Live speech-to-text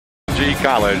Community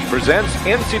College presents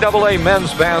NCAA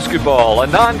Men's Basketball, a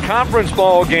non-conference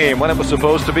ball game when it was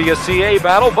supposed to be a CA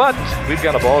battle, but we've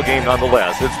got a ball game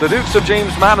nonetheless. It's the Dukes of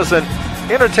James Madison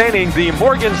entertaining the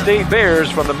Morgan State Bears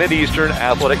from the Mid-Eastern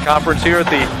Athletic Conference here at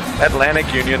the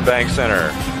Atlantic Union Bank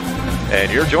Center.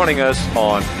 And you're joining us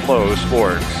on Flo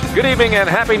Sports. Good evening and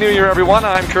Happy New Year, everyone.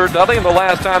 I'm Kurt Dudley, and the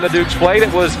last time the Dukes played,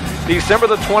 it was December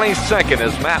the 22nd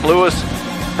as Matt Lewis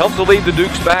helped to lead the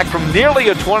Dukes back from nearly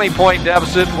a 20-point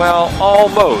deficit, well,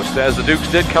 almost, as the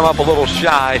Dukes did come up a little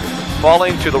shy,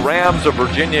 falling to the Rams of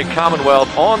Virginia Commonwealth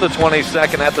on the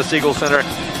 22nd at the Siegel Center,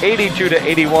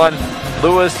 82-81.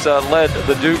 Lewis led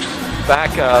the Dukes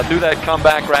back through that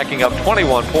comeback, racking up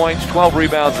 21 points, 12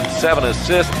 rebounds, and 7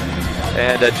 assists.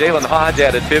 And Jalen Hodge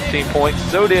added 15 points.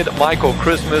 So did Michael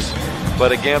Christmas.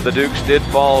 But again, the Dukes did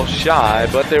fall shy.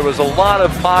 But there was a lot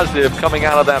of positive coming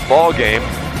out of that ball game.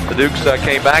 The Dukes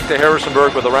came back to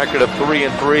Harrisonburg with a record of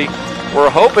 3-3. We're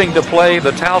hoping to play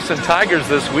the Towson Tigers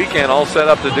this weekend, all set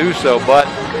up to do so. But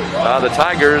the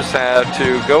Tigers had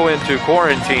to go into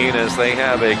quarantine as they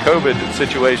have a COVID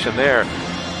situation there.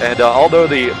 And although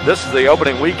this is the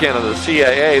opening weekend of the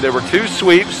CAA, there were two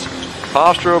sweeps,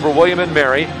 Hofstra over William and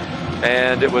Mary,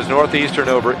 and it was Northeastern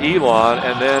over Elon,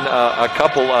 and then a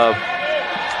couple of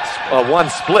one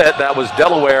split, that was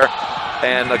Delaware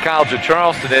and the College of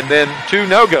Charleston, and then two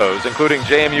no-goes, including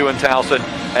JMU and Towson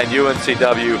and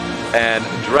UNCW and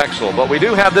Drexel. But we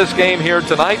do have this game here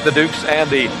tonight, the Dukes and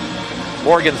the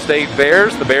Morgan State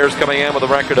Bears. The Bears coming in with a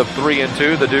record of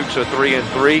 3-2. The Dukes are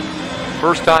 3-3.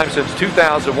 First time since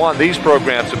 2001 these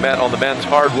programs have met on the men's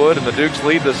hardwood, and the Dukes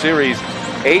lead the series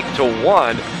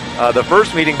 8-1. The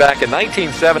first meeting back in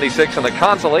 1976 in the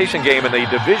consolation game in the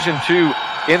Division II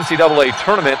NCAA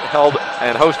tournament held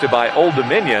and hosted by Old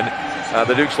Dominion.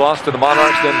 The Dukes lost to the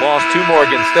Monarchs, then lost to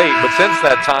Morgan State. But since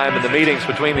that time, in the meetings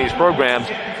between these programs,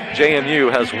 JMU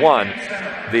has won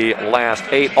the last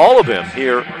 8, all of them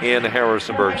here in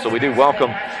Harrisonburg. So we do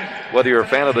welcome, whether you're a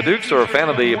fan of the Dukes or a fan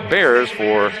of the Bears,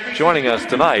 for joining us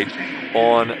tonight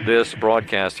on this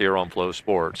broadcast here on Flo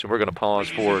Sports. And we're going to pause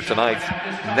for tonight's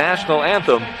national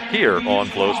anthem here on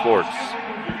Flo Sports.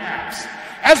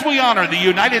 As we honor the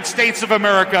United States of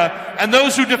America and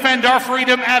those who defend our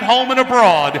freedom at home and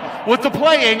abroad with the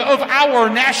playing of our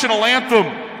national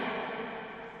anthem.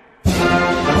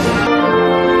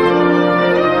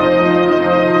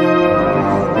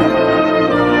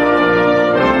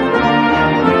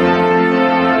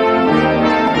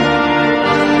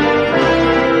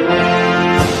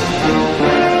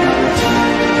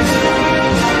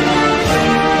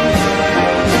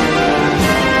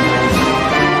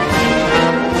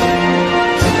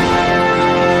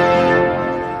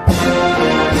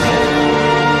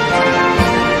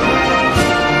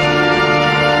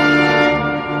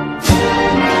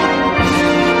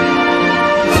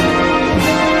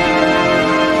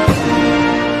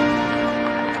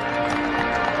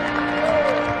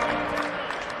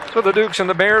 The Dukes and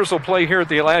the Bears will play here at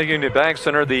the Atlantic Union Bank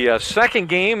Center, the second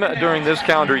game during this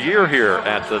calendar year here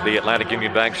at the Atlantic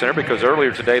Union Bank Center, because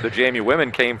earlier today the JMU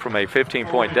women came from a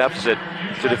 15-point deficit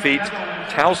to defeat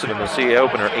Towson in the CA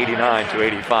opener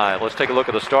 89-85. Let's take a look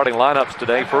at the starting lineups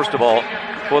today. First of all,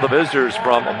 for the visitors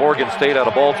from Morgan State out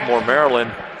of Baltimore,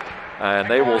 Maryland, and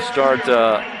they will start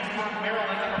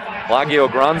Lagio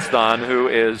Granstan, who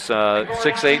is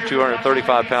 6'8",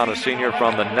 235-pound senior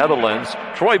from the Netherlands.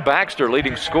 Troy Baxter,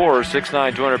 leading scorer,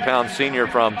 6'9", 200-pound senior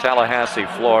from Tallahassee,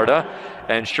 Florida.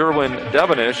 And Sherwin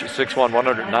Devonish, 6'1",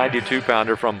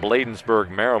 192-pounder from Bladensburg,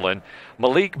 Maryland.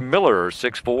 Malik Miller,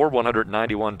 6'4",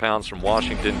 191 pounds from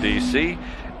Washington, D.C.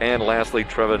 And lastly,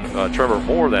 Trevor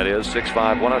Moore, that is,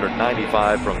 6'5",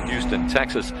 195 from Houston,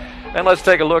 Texas. And let's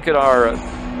take a look at our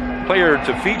player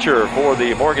to feature for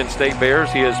the Morgan State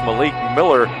Bears. He is Malik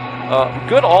Miller.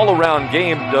 Good all-around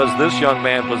game does this young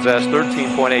man possess.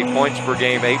 13.8 points per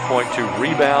game, 8.2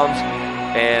 rebounds,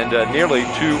 and nearly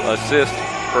 2 assists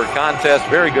per contest.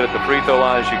 Very good at the free throw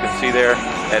line, as you can see there,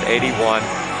 at 81.5%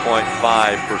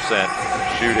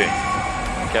 shooting.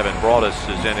 Kevin Broadus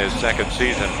is in his second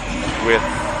season with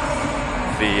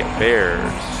the Bears.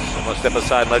 I'm going to step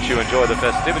aside and let you enjoy the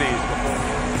festivities before.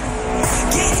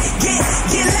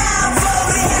 Get loud for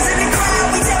me, hands in the crowd,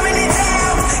 we tearing it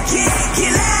down.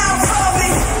 Get loud for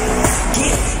me.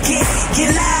 Get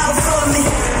loud for me.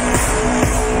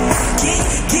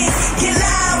 Get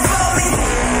loud for me.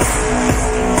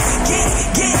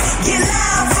 Get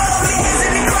loud for me, hands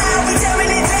in the crowd, we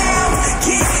tearing it down.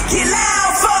 Get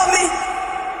loud for me.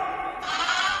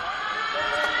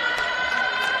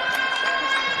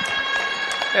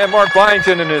 And Mark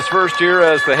Byington, in his first year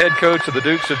as the head coach of the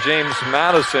Dukes of James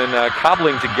Madison,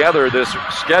 cobbling together this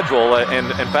schedule.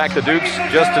 And in fact, the Dukes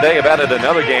just today have added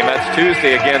another game. That's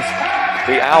Tuesday against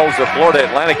the Owls of Florida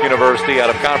Atlantic University out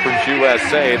of Conference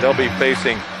USA. They'll be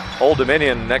facing Old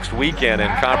Dominion next weekend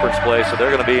in conference play, so they're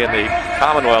going to be in the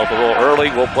Commonwealth a little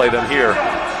early. We'll play them here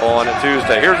on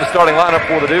Tuesday. Here's the starting lineup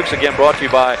for the Dukes, again brought to you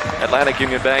by Atlantic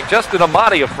Union Bank. Justin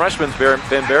Amati, a freshman's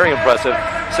been very impressive,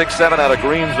 6'7" out of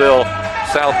Greensville,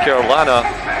 South Carolina.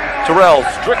 Terrell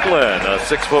Strickland, a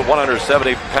 6',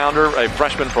 170-pounder, a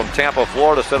freshman from Tampa,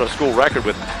 Florida, set a school record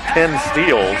with 10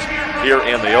 steals here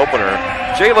in the opener.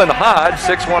 Jalen Hodge,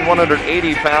 6'1",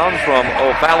 180 pounds from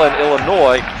O'Fallon,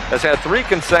 Illinois, has had 3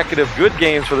 consecutive good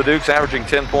games for the Dukes, averaging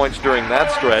 10 points during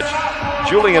that stretch.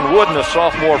 Julian Wooden, a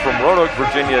sophomore from Roanoke,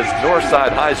 Virginia's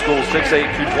Northside High School, 6'8",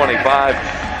 225,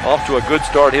 off to a good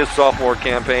start his sophomore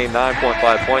campaign,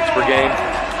 9.5 points per game.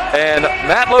 And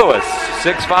Matt Lewis,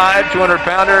 6'5",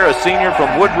 200-pounder, a senior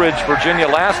from Woodbridge, Virginia.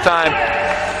 Last time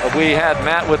we had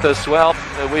Matt with us, well,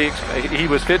 he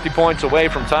was 50 points away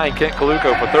from tying Kent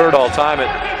Kaluko for third all-time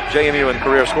at JMU in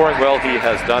career scoring. Well, he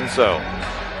has done so.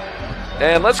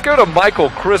 And let's go to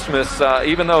Michael Christmas.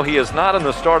 Even though he is not in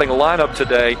the starting lineup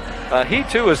today, he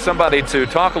too is somebody to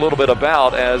talk a little bit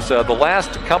about, as the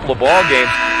last couple of ball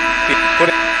games he put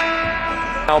in.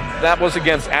 Now, that was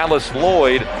against Alice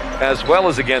Lloyd as well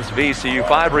as against VCU.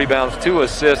 5 rebounds, 2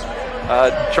 assists.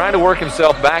 Trying to work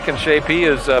himself back in shape. He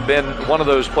has been one of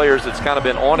those players that's kind of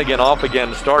been on again, off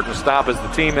again, start and stop, as the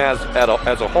team has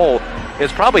as a whole.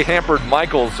 It's probably hampered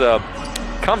Michael's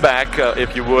comeback,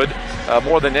 if you would,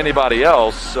 more than anybody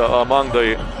else among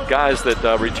the guys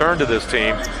that return to this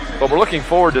team. But I'm looking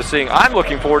forward to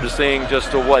seeing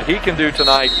just what he can do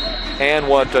tonight and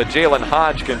what Jalen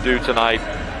Hodge can do tonight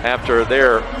after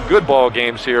their good ball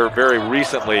games here very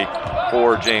recently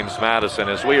for James Madison,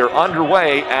 as we are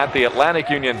underway at the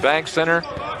Atlantic Union Bank Center.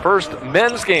 First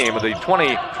men's game of the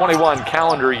 2021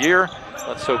 calendar year.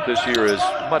 Let's hope this year is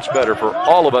much better for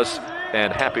all of us,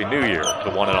 and Happy New Year to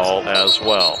one and all as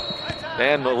well.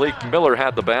 And Malik Miller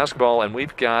had the basketball, and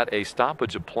we've got a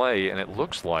stoppage of play, and it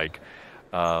looks like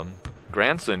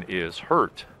Granson is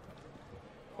hurt.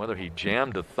 Whether he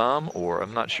jammed a thumb, or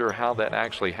I'm not sure how that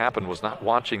actually happened. Was not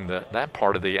watching that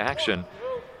part of the action.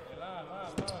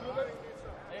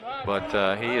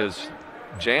 But he has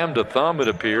jammed a thumb, it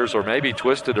appears, or maybe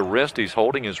twisted a wrist. He's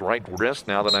holding his right wrist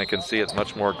now that I can see it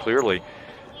much more clearly.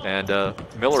 And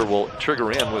Miller will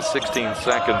trigger in with 16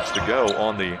 seconds to go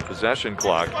on the possession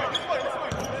clock.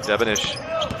 Devenish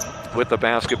with the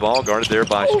basketball, guarded there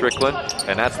by Strickland,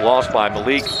 and that's lost by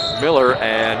Malik Miller.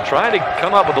 And trying to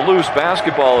come up with a loose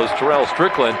basketball is Terrell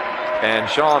Strickland, and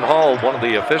Sean Hall, one of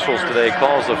the officials today,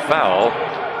 calls a foul.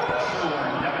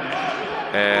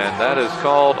 And that is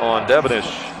called on Devenish.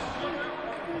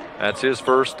 That's his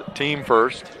team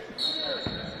first.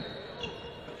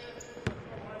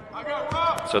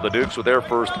 So the Dukes with their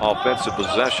first offensive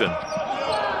possession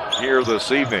here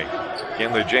this evening.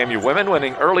 Again, the JMU women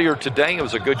winning earlier today. It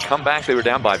was a good comeback. They were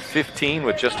down by 15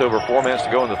 with just over 4 minutes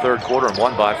to go in the third quarter, and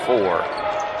won by 4.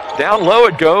 Down low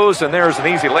it goes, and there's an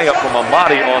easy layup from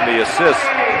Amati on the assist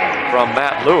from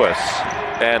Matt Lewis.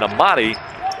 And Amati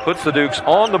puts the Dukes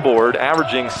on the board,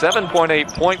 averaging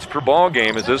 7.8 points per ball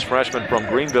game as this freshman from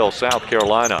Greenville, South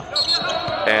Carolina.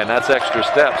 And that's extra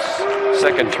steps.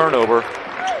 Second turnover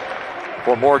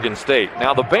for Morgan State.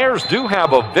 Now the Bears do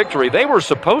have a victory. They were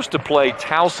supposed to play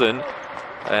Towson,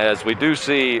 as we do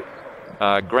see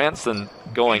Granson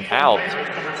going out.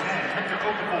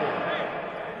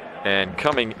 And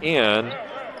coming in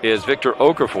is Victor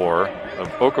Okafor.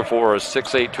 Okafor, a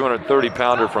 6'8",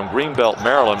 230-pounder from Greenbelt,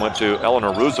 Maryland, went to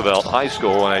Eleanor Roosevelt High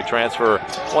School, and a transfer,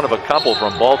 one of a couple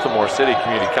from Baltimore City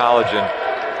Community College,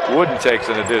 and Wooden takes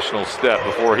an additional step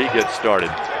before he gets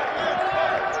started.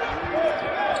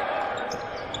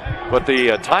 But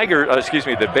the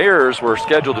the Bears were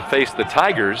scheduled to face the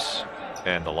Tigers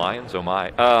and the Lions, oh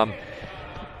my,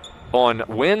 on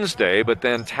Wednesday, but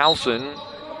then Towson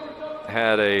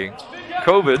had a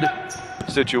COVID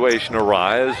situation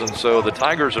arise, and so the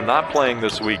Tigers are not playing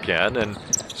this weekend, and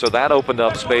so that opened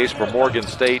up space for Morgan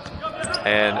State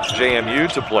and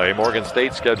JMU to play. Morgan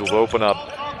State scheduled to open up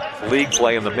league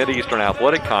play in the Mid-Eastern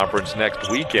Athletic Conference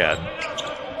next weekend.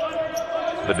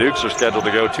 The Dukes are scheduled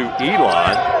to go to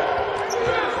Elon,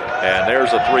 and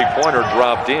there's a three-pointer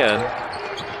dropped in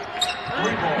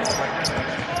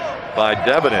by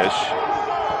Devenish,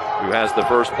 who has the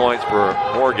first points for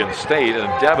Morgan State, and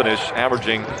Devenish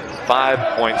averaging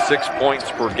 5.6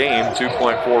 points per game,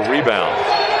 2.4 rebounds.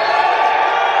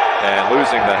 And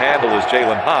losing the handle is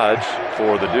Jalen Hodge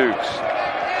for the Dukes.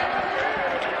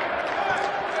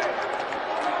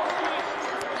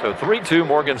 So 3-2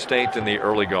 Morgan State in the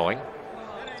early going.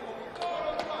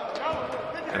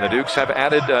 And the Dukes have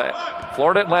added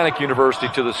Florida Atlantic University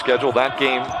to the schedule. That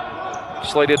game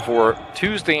slated for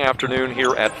Tuesday afternoon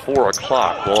here at 4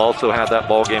 o'clock. We'll also have that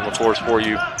ball game, of course, for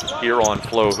you here on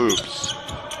Flo Hoops.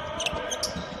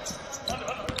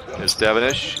 Here's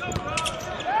Devenish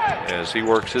as he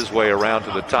works his way around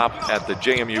to the top at the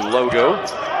JMU logo.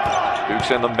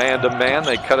 Dukes in the man-to-man.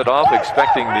 They cut it off,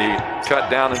 expecting the cut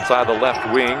down inside the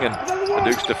left wing, and the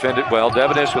Dukes defend it well.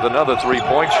 Devenish with another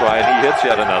three-point try, and he hits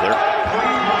yet another.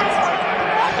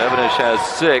 Devenish has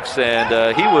 6,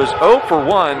 and he was 0 for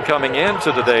 1 coming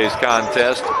into today's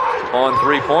contest on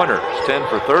three-pointers. 10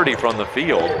 for 30 from the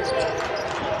field.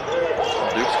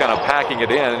 Duke's kind of packing it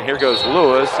in, and here goes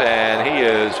Lewis, and he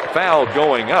is fouled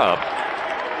going up.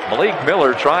 Malik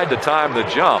Miller tried to time the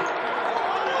jump,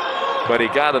 but he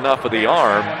got enough of the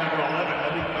arm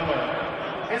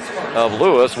of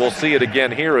Lewis. We'll see it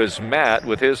again here as Matt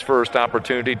with his first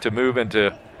opportunity to move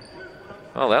into,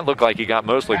 well, that looked like he got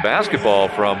mostly basketball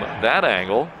from that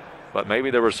angle, but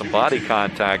maybe there was some body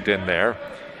contact in there.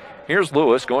 Here's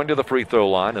Lewis going to the free throw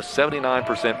line, a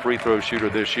 79% free throw shooter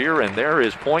this year, and there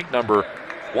is point number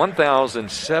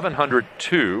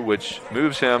 1,702, which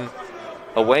moves him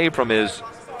away from his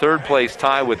third place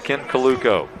tie with Kent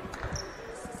Kaluko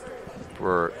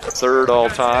for third all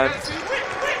time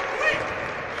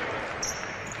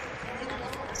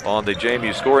on the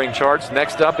JMU scoring charts.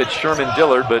 Next up, it's Sherman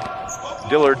Dillard, but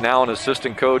Dillard, now an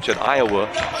assistant coach at Iowa,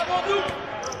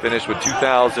 finished with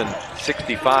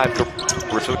 2,065.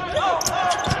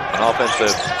 An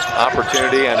offensive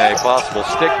opportunity and a possible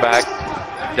stick back.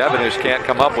 Devenish can't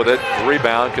come up with it.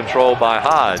 Rebound controlled by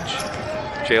Hodge.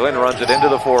 Jalen runs it into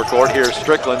the forecourt. Here's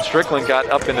Strickland. Strickland got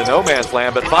up into no man's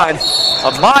land, but finds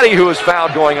Amadi, who was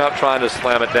fouled going up, trying to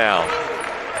slam it down.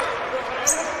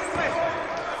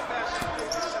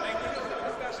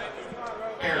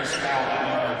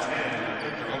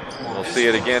 We'll see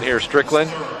it again here.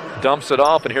 Strickland dumps it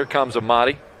off, and here comes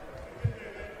Amadi.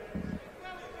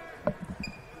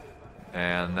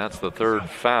 And that's the third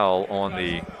foul on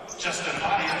the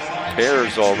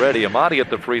Bears already. Amadi at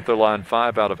the free throw line,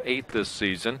 5 out of 8 this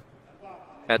season.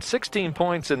 At 16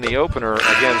 points in the opener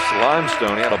against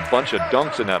Limestone. He had a bunch of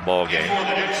dunks in that ball game.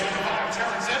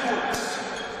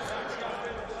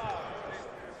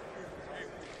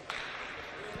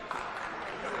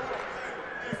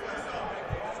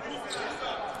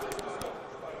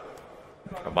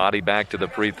 Amadi back to the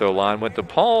free throw line. Went to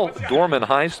Paul Dorman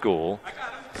High School.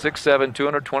 6'7",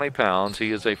 220 pounds.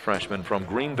 He is a freshman from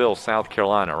Greenville, South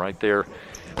Carolina, right there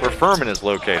where Furman is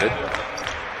located.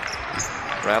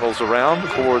 Rattles around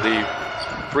for the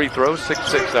free throw.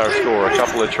 6-6 our score. A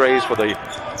couple of trays for the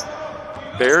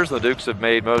Bears. The Dukes have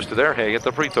made most of their hay at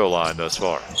the free throw line thus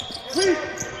far.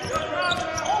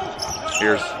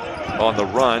 Here's on the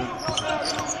run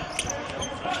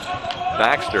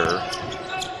Baxter.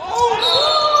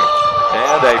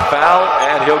 And a foul,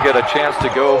 and he'll get a chance to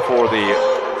go for the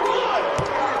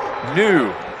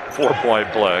new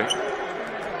 4-point play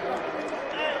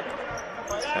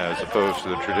as opposed to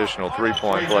the traditional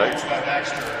 3-point play.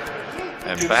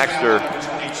 And Baxter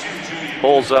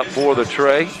pulls up for the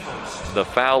tray. The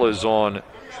foul is on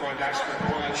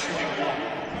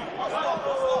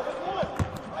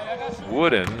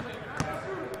Wooden.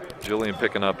 Julian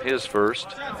picking up his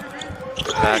first.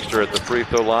 Baxter at the free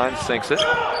throw line, sinks it.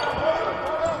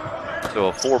 So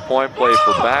a 4-point play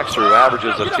for Baxter, who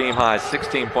averages a team-high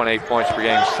 16.8 points per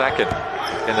game, second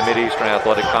in the Mid-Eastern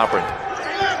Athletic Conference.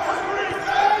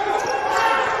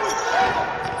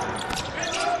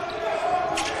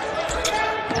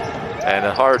 And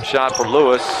a hard shot for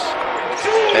Lewis,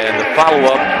 and the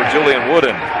follow-up for Julian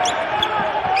Wooden.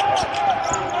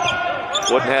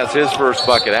 Wooden has his first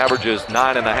bucket, averages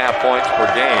 9.5 points per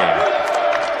game.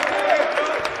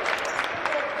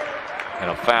 And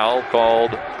a foul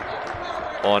called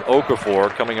on Okafor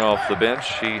coming off the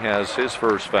bench. He has his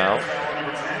first foul.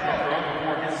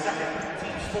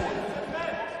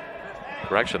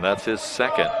 Correction, that's his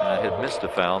second. I had missed a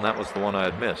foul, and that was the one I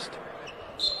had missed.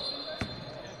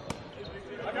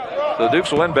 The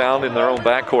Dukes will inbound in their own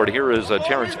backcourt. Here is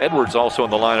Terrence Edwards also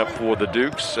in the lineup for the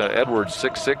Dukes. Edwards,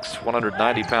 6'6",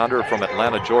 190-pounder from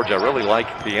Atlanta, Georgia. I really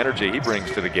like the energy he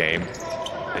brings to the game.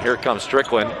 And here comes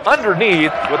Strickland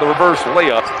underneath with a reverse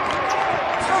layup.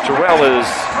 Terrell is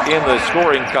in the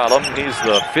scoring column. He's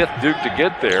the 5th Duke to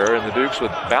get there, and the Dukes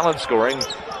with balanced scoring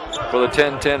for the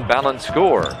 10-10 balanced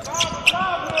score.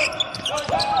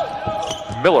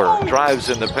 Miller drives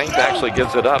in the paint, actually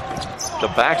gives it up to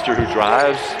Baxter, who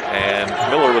drives, and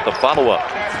Miller with the follow-up.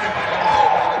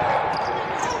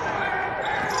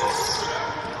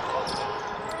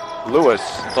 Lewis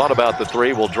thought about the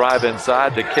three, will drive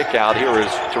inside. The kick out here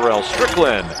is Terrell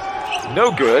Strickland.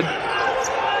 No good.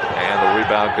 And the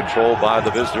rebound controlled by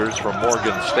the visitors from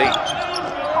Morgan State.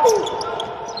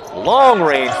 Long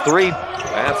range three.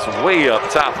 That's way up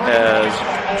top as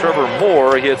Trevor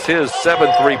Moore hits his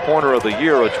 7th three-pointer of the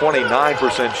year, a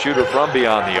 29% shooter from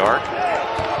beyond the arc.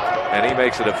 And he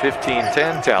makes it a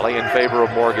 15-10 tally in favor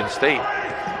of Morgan State.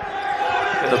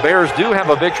 And the Bears do have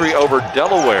a victory over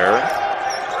Delaware.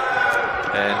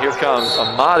 And here comes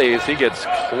Amadi as he gets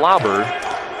clobbered,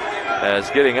 as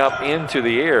getting up into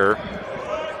the air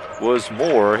was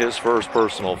Moore, his first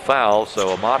personal foul.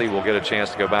 So Amadi will get a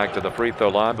chance to go back to the free throw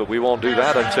line, but we won't do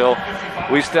that until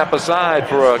we step aside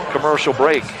for a commercial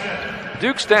break.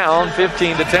 Dukes down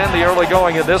 15-10, the early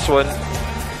going in this one.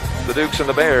 The Dukes and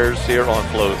the Bears here on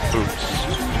FloHoops.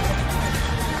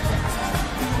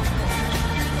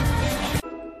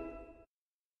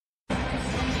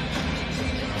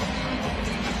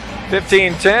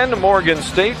 (15-10) Morgan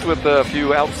State with a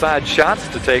few outside shots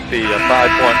to take the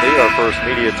 5-point lead, our first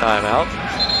media timeout.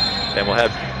 And we'll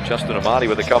have Justin Amadi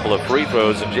with a couple of free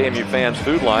throws. And JMU Fans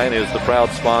Food Line is the proud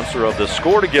sponsor of the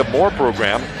Score to Give More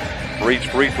program. For each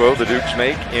free throw the Dukes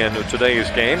make in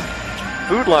today's game,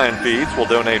 Food Line Feeds will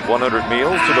donate 100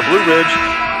 meals to the Blue Ridge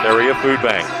Area Food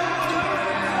Bank.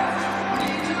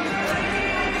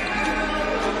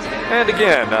 And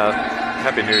again,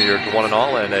 Happy New Year to one and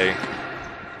all, and a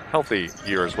healthy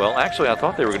year as well. Actually, I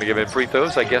thought they were going to give in free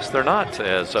throws. I guess they're not,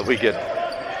 as we get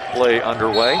play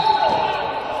underway.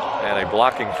 And a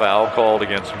blocking foul called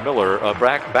against Miller.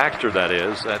 Baxter, that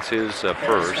is. That's his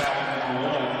first.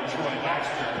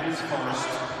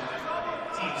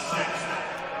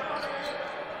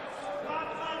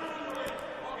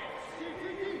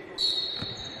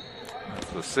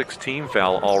 That's the 16th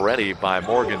foul already by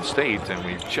Morgan State, and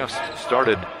we've just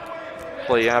started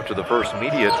play after the first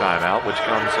media timeout, which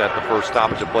comes at the first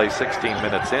stoppage of play 16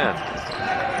 minutes in.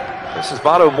 This is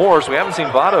Vado Morse. We haven't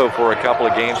seen Vado for a couple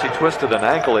of games. He twisted an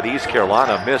ankle at East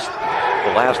Carolina, missed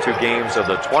the last 2 games of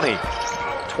the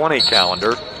 2020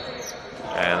 calendar,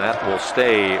 and that will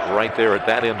stay right there at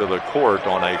that end of the court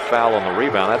on a foul on the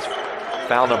rebound. That's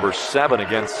foul number 7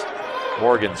 against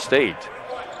Morgan State.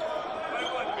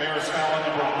 Bears foul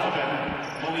number 11,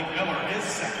 Malik Miller, his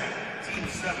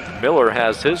second. Miller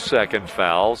has his second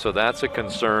foul, so that's a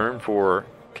concern for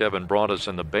Kevin Broadus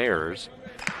and the Bears.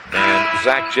 And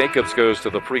Zach Jacobs goes to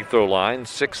the free throw line.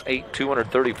 6'8",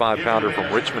 235-pounder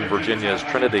from Richmond, Virginia's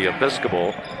Trinity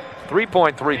Episcopal.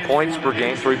 3.3 points per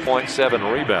game,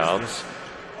 3.7 rebounds,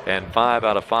 and 5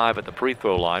 out of 5 at the free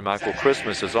throw line. Michael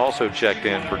Christmas has also checked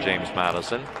in for James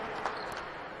Madison.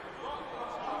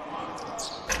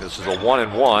 This is a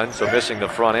 1-and-1, so missing the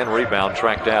front end rebound,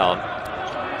 tracked down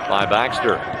by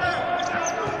Baxter.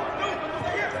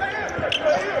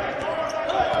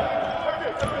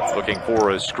 Looking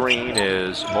for a screen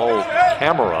is Mo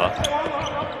Camera.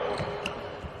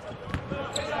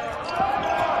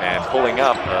 And pulling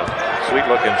up a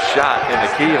sweet-looking shot in the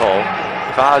keyhole,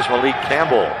 Taj Malik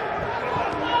Campbell.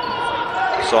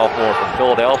 Sophomore from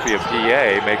Philadelphia,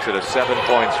 PA, makes it a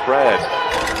 7-point spread.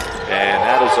 And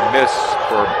that is a miss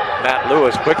for Matt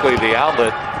Lewis. Quickly the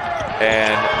outlet,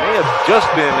 and may have just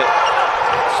been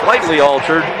slightly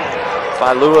altered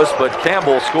by Lewis, but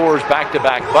Campbell scores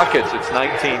back-to-back buckets. It's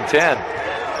 19-10.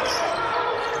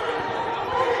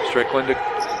 Strickland to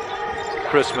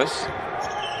Christmas.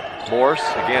 Morse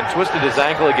again twisted his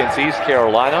ankle against East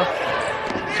Carolina.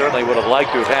 Certainly would have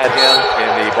liked to have had him in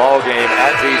the ball game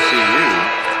at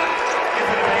VCU.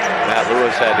 Matt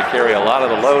Lewis had to carry a lot of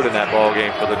the load in that ball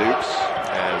game for the Dukes,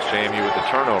 as JMU with the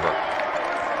turnover.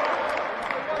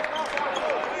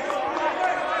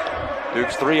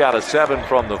 Dukes 3 out of 7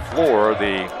 from the floor.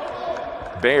 The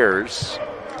Bears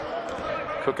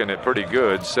cooking it pretty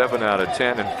good. 7 out of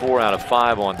 10 and 4 out of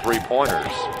 5 on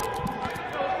 3-pointers.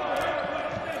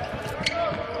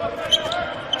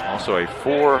 Also a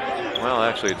 4, well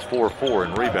actually it's 4-4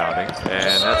 in rebounding,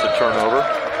 and that's a turnover.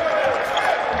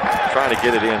 Trying to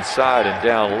get it inside and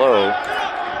down low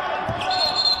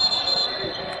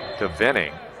to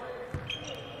Venning.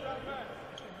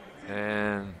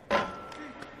 And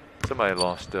somebody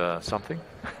lost something.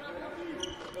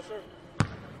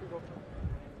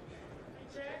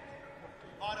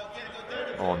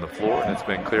 On the floor, and it's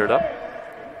been cleared up.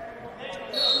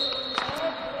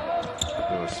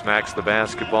 Lewis smacks the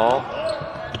basketball,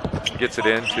 gets it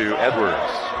into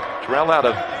Edwards. Terrell out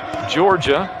of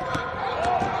Georgia.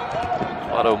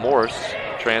 Otto Morse,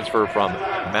 transfer from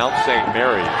Mount St.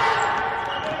 Mary's.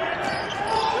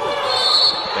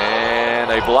 And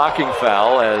a blocking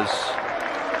foul as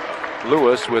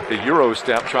Lewis with the Euro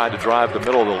step tried to drive the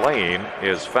middle of the lane,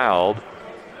 is fouled.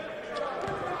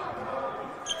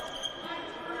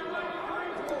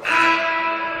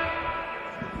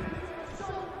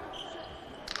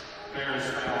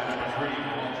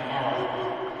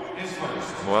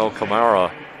 Well,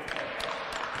 Kamara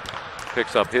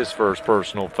picks up his first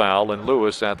personal foul, and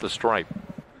Lewis at the stripe.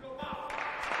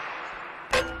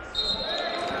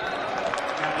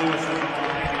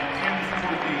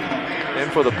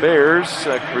 And for the Bears,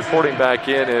 reporting back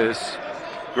in is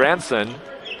Granson.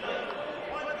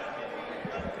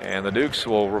 And the Dukes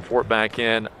will report back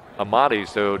in Amati,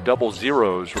 so double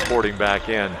zeros reporting back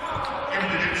in.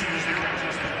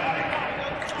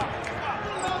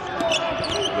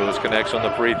 Lewis connects on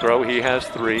the free throw. He has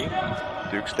 3.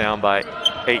 Dukes down by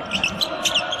 8.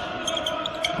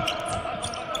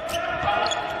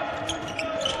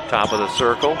 Top of the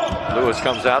circle. Lewis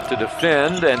comes out to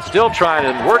defend and still trying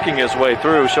and working his way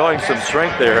through, showing some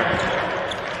strength there.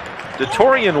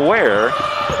 Detorian Ware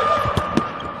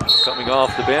coming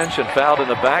off the bench and fouled in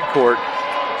the backcourt.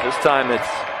 This time it's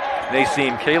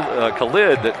Nassim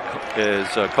Khalid that is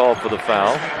called for the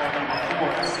foul.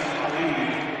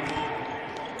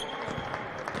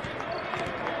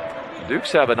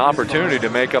 Dukes have an opportunity to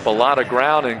make up a lot of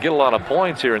ground and get a lot of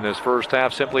points here in this first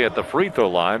half simply at the free throw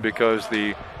line because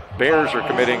the Bears are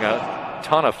committing a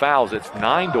ton of fouls. It's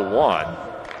 9-1.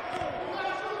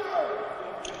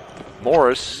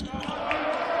 Morris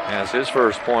has his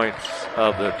first points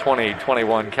of the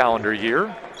 2021 calendar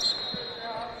year.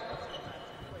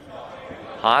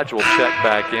 Hodge will check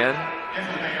back in.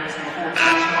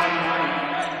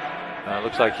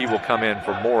 Looks like he will come in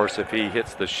for Morris if he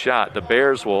hits the shot. The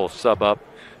Bears will sub up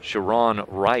Sharon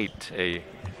Wright, a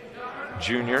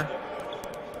junior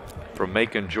from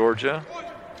Macon, Georgia,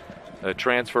 a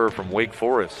transfer from Wake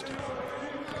Forest.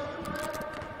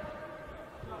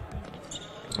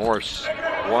 Morris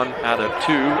 1 out of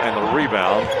 2 and the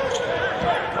rebound.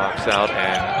 Knocks out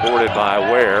and boarded by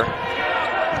Ware.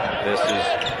 This is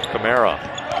Kamara.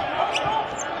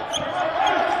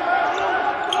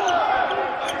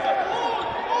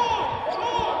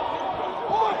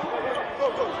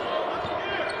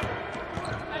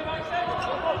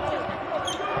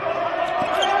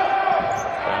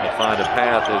 Find a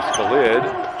path is Khalid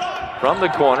from the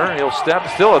corner. He'll step,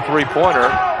 still a three-pointer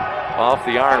off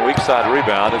the iron weak side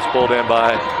rebound. It's pulled in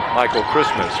by Michael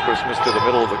Christmas. Christmas to the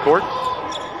middle of the court.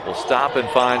 Will stop and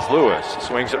finds Lewis.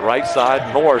 Swings it right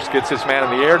side. Morris gets his man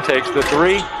in the air, takes the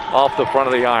 3 off the front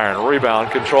of the iron.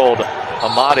 Rebound controlled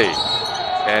Amati,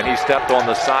 and he stepped on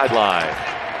the sideline.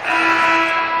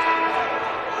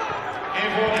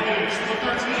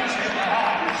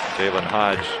 Jalen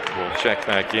Hodge will check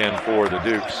back in for the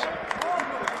Dukes.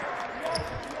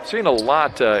 Seen a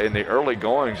lot in the early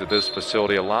goings at this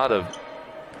facility, a lot of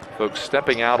folks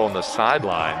stepping out on the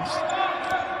sidelines.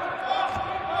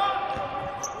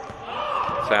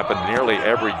 It's happened nearly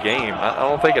every game. I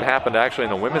don't think it happened actually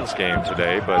in the women's game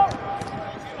today, but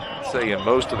I'd say in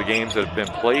most of the games that have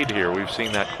been played here, we've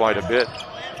seen that quite a bit.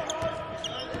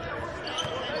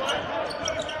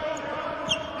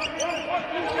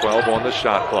 On the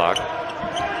shot clock.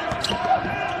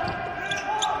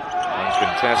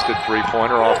 Uncontested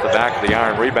three-pointer off the back of the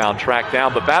iron. Rebound tracked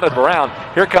down, but batted around.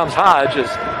 Here comes Hodge as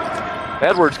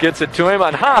Edwards gets it to him,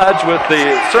 and Hodge with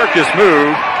the circus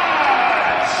move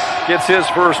gets his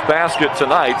first basket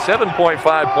tonight.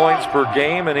 7.5 points per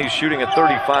game, and he's shooting at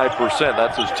 35%.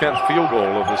 That's his 10th field goal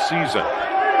of the season.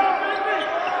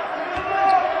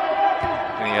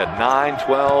 And he had 9,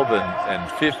 12,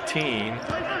 and 15.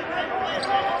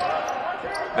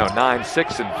 No, 9,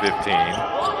 6, and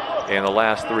 15 in the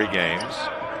last 3 games.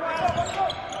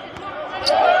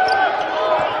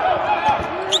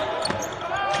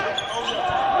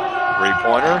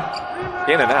 Three-pointer,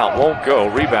 in and out, won't go.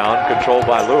 Rebound controlled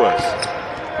by Lewis.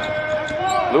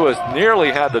 Lewis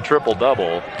nearly had the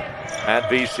triple-double at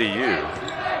VCU.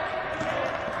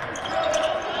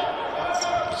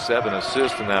 7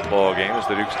 assists in that ball game as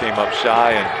the Dukes came up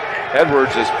shy, and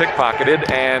Edwards is pickpocketed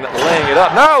and laying it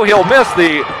up. No, he'll miss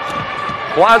the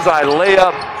quasi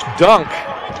layup dunk.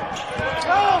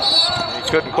 He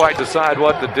couldn't quite decide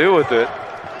what to do with it.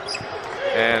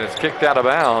 And it's kicked out of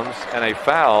bounds, and a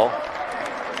foul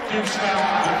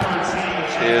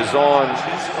is on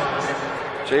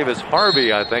Javis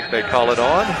Harvey, I think they call it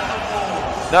on.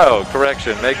 No,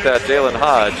 correction, make that Jalen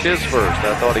Hodge his first.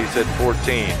 I thought he said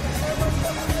 14.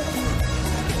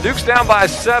 Dukes down by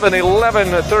 7,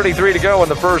 11:33 to go in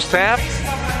the first half.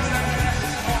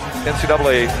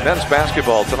 NCAA men's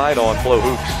basketball tonight on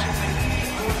FloHoops.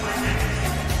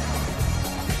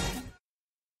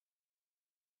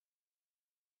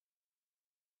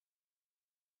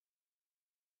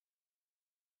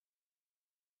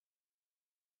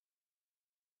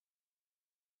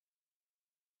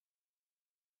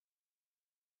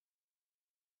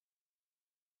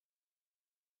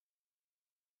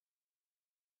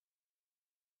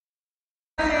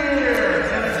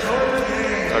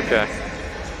 Okay.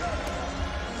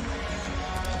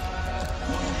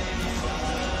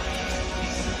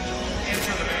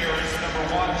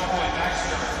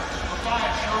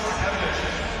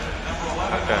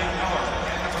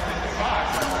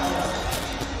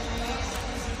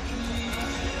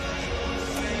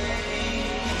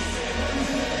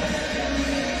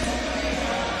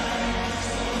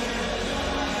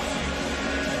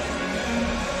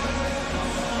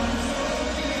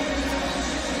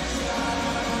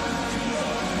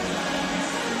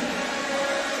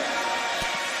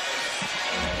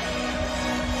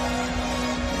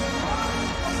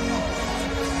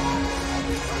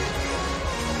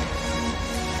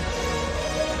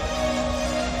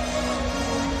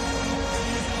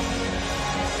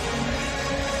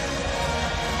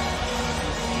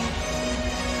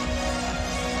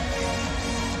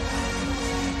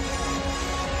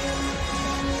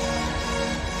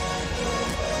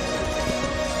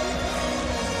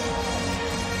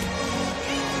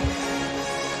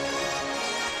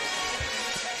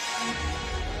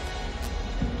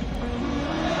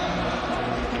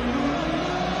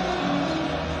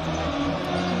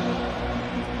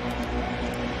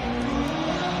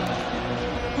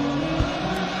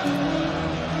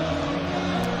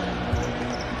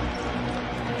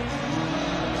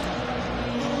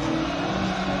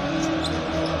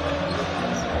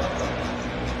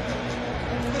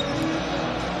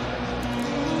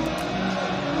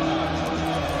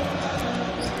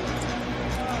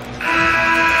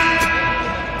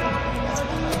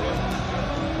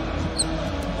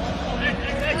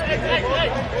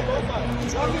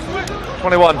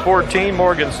 (21-14),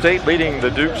 Morgan State leading the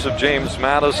Dukes of James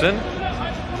Madison.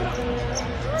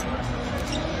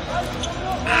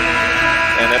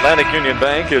 And Atlantic Union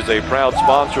Bank is a proud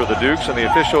sponsor of the Dukes and the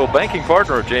official banking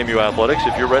partner of JMU Athletics.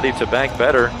 If you're ready to bank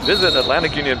better, visit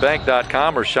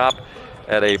AtlanticUnionBank.com or shop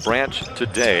at a branch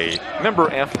today. Member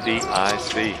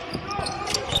FDIC.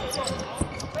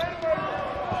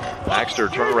 Baxter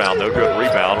turnaround, no good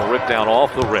rebound, ripped down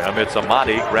off the rim. It's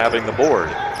Amati grabbing the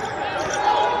board.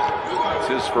 It's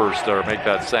his first, or make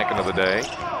that second of the day.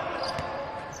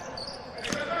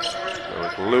 So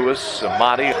it's Lewis,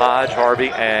 Amati, Hodge,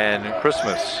 Harvey, and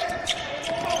Christmas.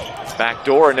 Back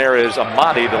door, and there is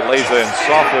Amati that lays in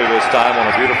softly this time on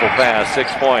a beautiful pass.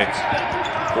 6 points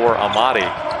for Amati.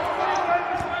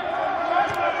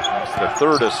 That's the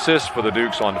third assist for the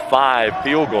Dukes on 5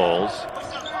 field goals.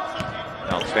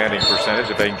 Outstanding percentage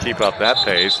if they can keep up that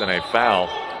pace, and a foul.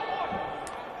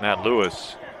 Matt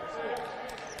Lewis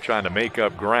trying to make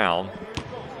up ground.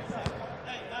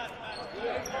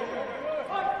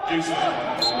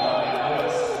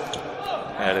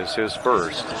 That is his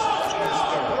first.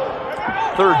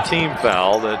 Third team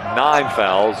foul, 9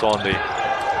 fouls on the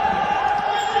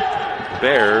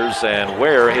Bears, and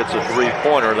Ware hits a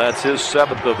three-pointer. That's his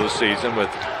 7th of the season with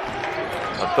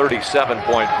a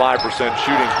 37.5%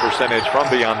 shooting percentage from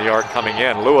beyond the arc coming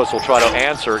in. Lewis will try to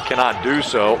answer, cannot do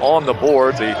so. On the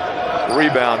board, the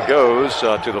rebound goes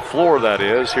to the floor, that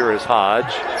is. Here is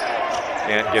Hodge.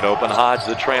 Can't get open. Hodge,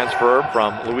 the transfer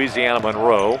from Louisiana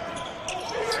Monroe.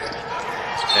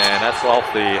 And that's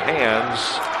off the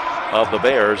hands of the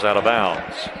Bears, out of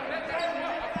bounds.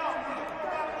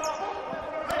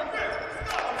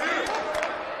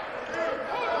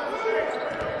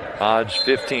 Hodge,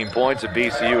 15 points at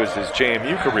BCU is his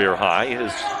JMU career high.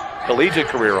 His collegiate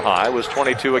career high was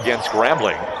 22 against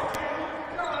Grambling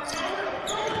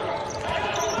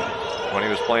when he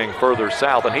was playing further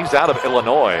south, and he's out of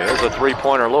Illinois. There's a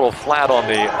three-pointer, a little flat on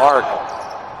the arc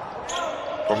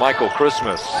for Michael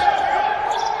Christmas.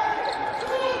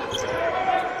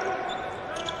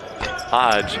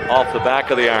 Hodge off the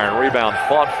back of the iron, rebound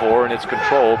fought for, and it's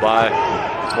controlled by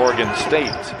Morgan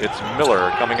State. It's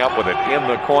Miller coming up with it in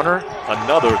the corner.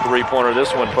 Another three-pointer,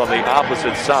 this one from the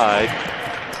opposite side.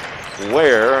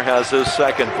 Ware has his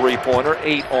second three-pointer,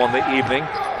 8 on the evening.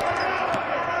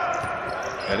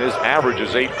 And his average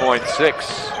is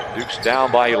 8.6. Duke's down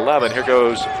by 11. Here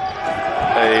goes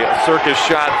a circus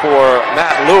shot for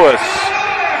Matt Lewis,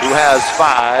 who has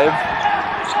 5.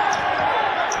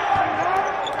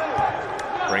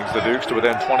 Brings the Dukes to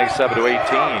within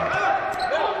 27-18.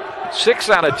 6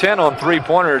 out of 10 on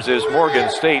three-pointers is Morgan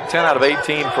State. 10 out of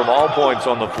 18 from all points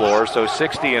on the floor, so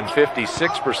 60 and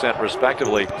 56%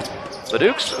 respectively. The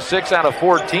Dukes 6 out of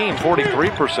 14,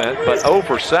 43%, but 0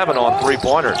 for 7 on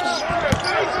three-pointers.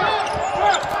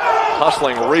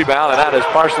 Hustling rebound, and that is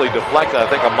partially deflected. I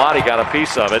think Amati got a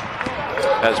piece of it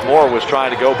as Moore was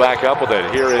trying to go back up with it.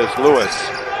 Here is Lewis.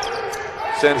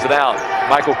 Sends it out.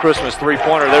 Michael Christmas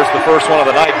three-pointer. There's the first one of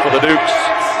the night for the Dukes.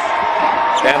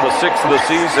 And the 6th of the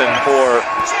season for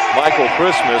Michael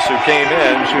Christmas, who came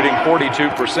in shooting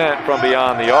 42% from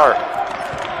beyond the arc.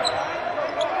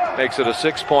 Makes it a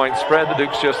 6-point spread. The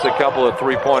Dukes just a couple of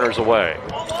three-pointers away.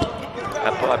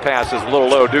 That pass is a little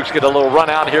low. Dukes get a little run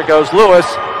out. Here goes Lewis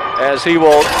as he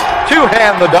will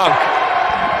two-hand the dunk.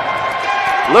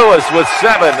 Lewis with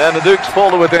 7, and the Dukes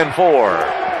pull to within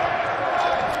 4.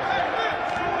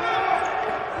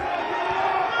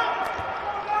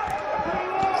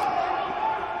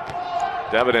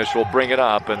 Devenish will bring it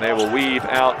up, and they will weave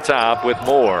out top with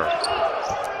Moore.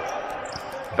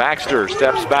 Baxter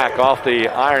steps back off the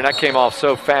iron. That came off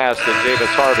so fast that Davis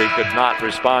Harvey could not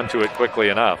respond to it quickly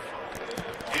enough.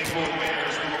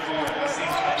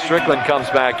 Strickland comes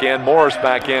back in. Morris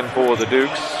back in for the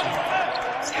Dukes.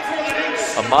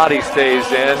 Amati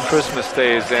stays in. Christmas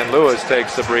stays in. Lewis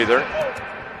takes the breather.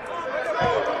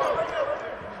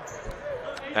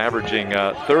 Averaging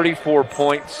 34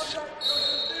 points.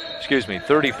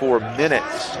 34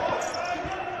 minutes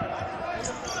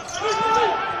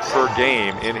per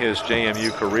game in his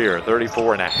JMU career.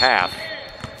 34 and a half.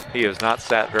 He has not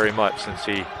sat very much since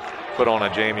he put on a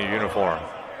JMU uniform.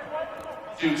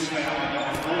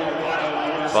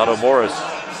 Vado Morris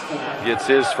gets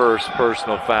his first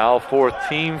personal foul, 4th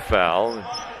team foul.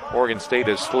 Oregon State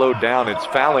has slowed down its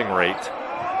fouling rate.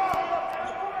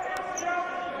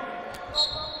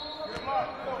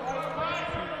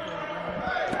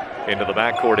 Into the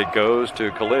backcourt it goes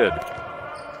to Khalid.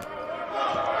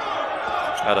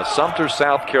 Out of Sumter,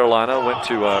 South Carolina, went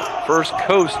to First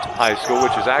Coast High School,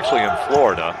 which is actually in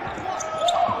Florida.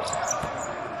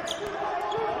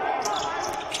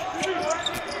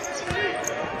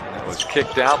 It was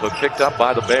kicked out, but picked up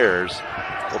by the Bears.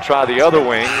 We'll try the other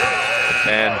wing,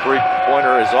 and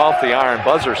three-pointer is off the iron.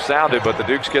 Buzzer sounded, but the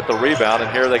Dukes get the rebound,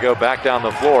 and here they go back down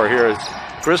the floor. Here is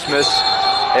Christmas.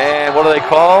 And what do they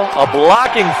call? A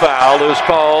blocking foul is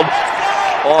called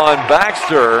on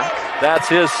Baxter. That's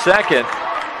his 2nd.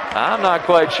 I'm not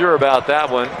quite sure about that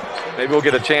one. Maybe we'll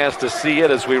get a chance to see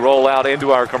it as we roll out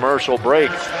into our commercial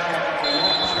break.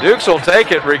 Dukes will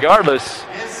take it regardless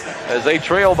as they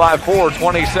trail by 4,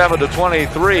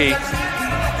 27-23.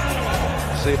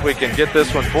 See if we can get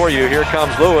this one for you. Here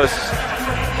comes Lewis.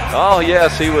 Oh,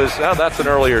 yes, he was. Oh, that's an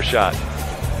earlier shot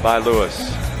by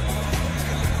Lewis.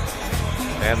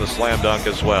 And the slam dunk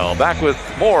as well. Back with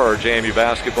more JMU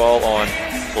basketball on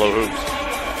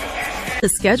FloHoops. To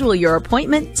schedule your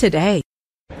appointment today.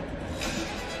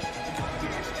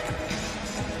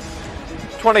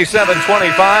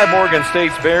 27-25, Morgan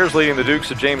State's Bears leading the Dukes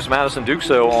of James Madison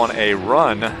Dukes on a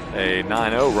run, a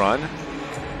 9-0 run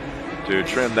to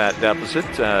trim that deficit.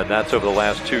 That's over the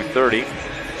last 2:30.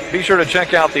 Be sure to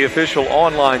check out the official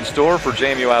online store for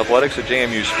JMU Athletics at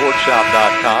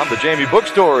jmusportshop.com. The JMU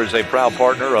Bookstore is a proud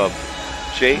partner of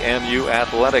JMU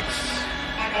Athletics.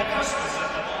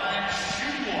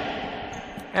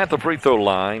 At the free throw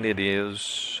line, it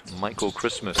is Michael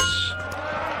Christmas.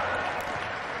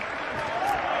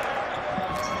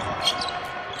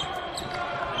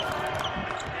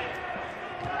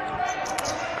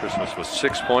 Christmas with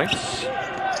 6 points.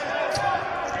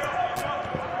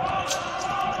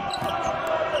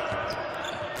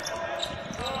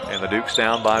 And the Dukes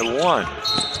down by 1.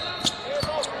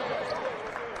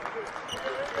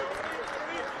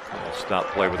 We'll stop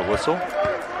play with a whistle.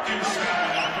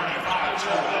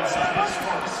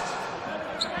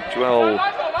 Joel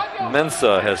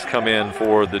Mensah has come in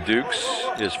for the Dukes.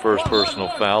 His first personal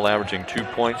foul, averaging 2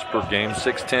 points per game.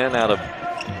 6'10" out of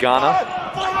Ghana.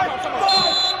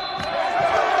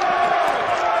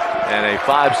 And a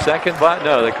 5-second, but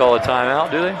no, they call a timeout,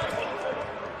 do they?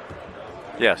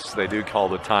 Yes, they do call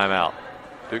the timeout.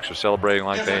 Dukes are celebrating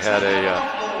like they had a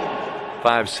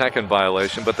 5-second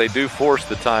violation, but they do force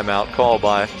the timeout call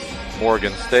by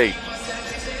Morgan State.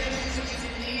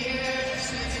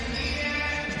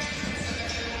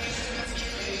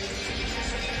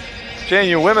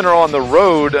 JMU women are on the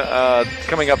road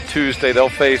coming up Tuesday. They'll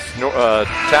face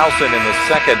Towson in the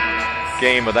 2nd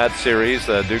game of that series.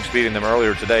 Dukes beating them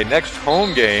earlier today. Next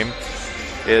home game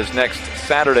is next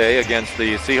Saturday against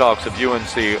the Seahawks of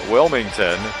UNC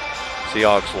Wilmington.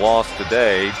 Seahawks lost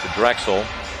today to Drexel.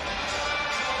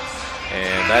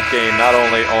 And that game not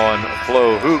only on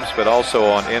FloHoops, but also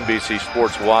on NBC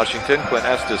Sports Washington. Clint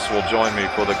Estes will join me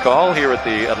for the call here at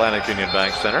the Atlantic Union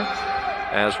Bank Center,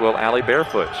 as will Allie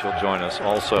Barefoot. She'll join us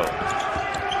also.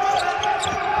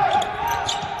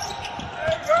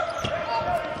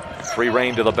 Free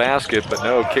reign to the basket, but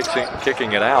no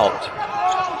kicking it out.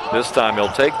 This time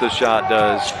he'll take the shot,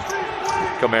 does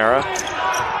Camara.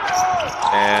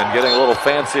 And getting a little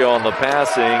fancy on the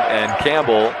passing, and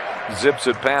Campbell zips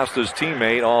it past his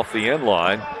teammate off the end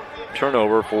line.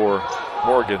 Turnover for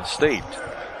Morgan State.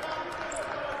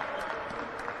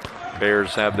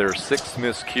 Bears have their 6th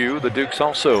miscue. The Dukes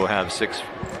also have 6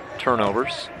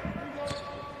 turnovers.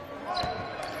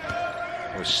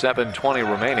 With 7:20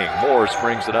 remaining, Morris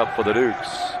brings it up for the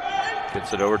Dukes.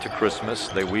 Gets it over to Christmas.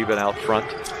 They weave it out front.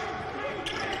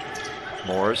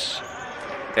 Morris,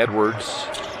 Edwards.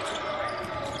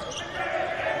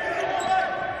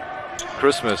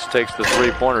 Christmas takes the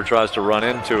three-pointer, tries to run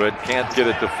into it, can't get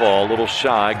it to fall. A little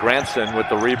shy. Granson with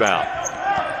the rebound.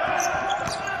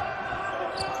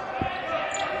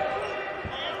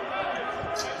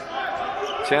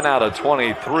 Ten out of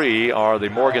 23 are the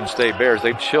Morgan State Bears.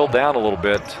 They've chilled down a little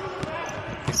bit.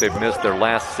 I think they've missed their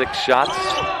last 6 shots.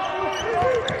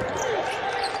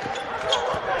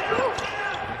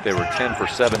 They were 10 for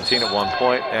 17 at one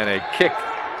point, and a kick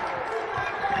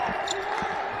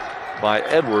by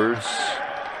Edwards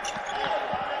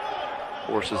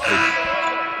forces the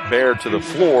Bear to the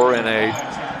floor, and a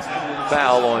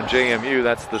foul on JMU.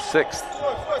 That's the 6th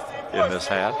in this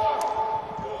half.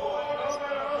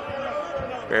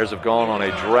 Bears have gone on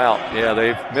a drought. Yeah,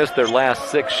 they've missed their last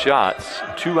 6 shots,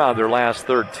 2 out of their last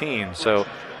 13. So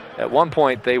at one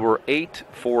point they were 8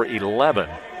 for 11.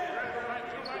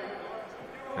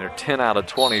 They're 10 out of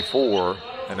 24,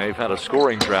 and they've had a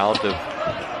scoring drought of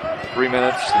 3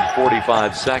 minutes and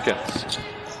 45 seconds.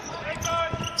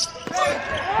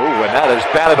 Ooh, and that is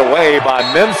batted away by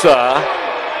Mensah.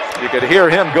 You could hear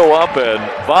him go up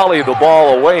and volley the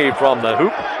ball away from the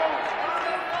hoop.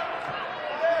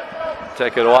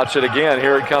 Take it, watch it again.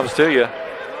 Here it comes to you.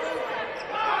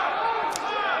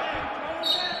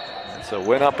 So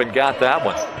went up and got that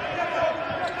one.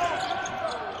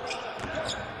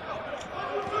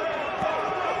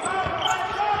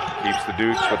 Keeps the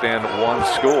Dukes within 1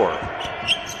 score.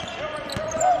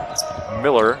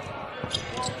 Miller.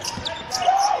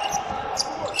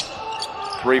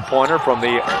 Three-pointer from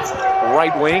the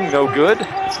right wing, no good.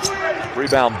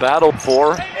 Rebound battled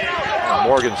for.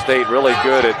 Morgan State really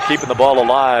good at keeping the ball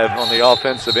alive on the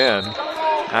offensive end.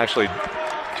 Actually,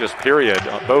 just period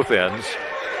on both ends.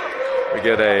 We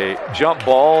get a jump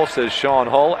ball, says Sean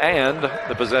Hull, and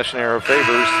the possession error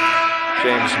favors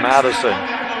James Madison.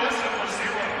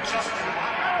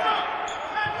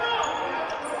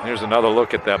 Here's another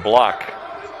look at that block.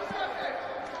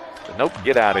 But nope,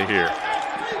 get out of here.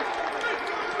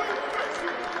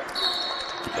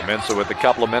 Mensah with a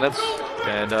couple of minutes,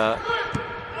 and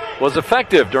was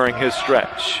effective during his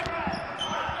stretch.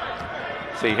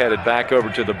 So he headed back over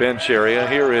to the bench area.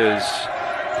 Here is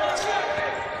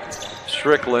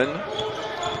Strickland.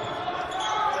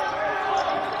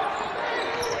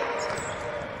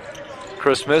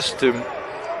 Christmas to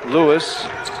Lewis.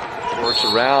 Works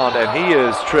around, and he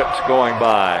is tripped going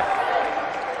by.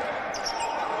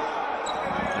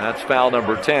 And that's foul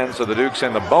number 10, so the Dukes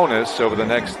in the bonus over the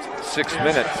next 6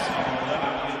 minutes.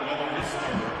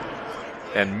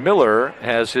 And Miller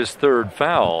has his 3rd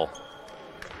foul.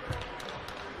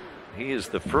 He is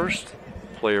the first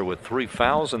player with 3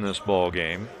 fouls in this ball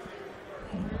game.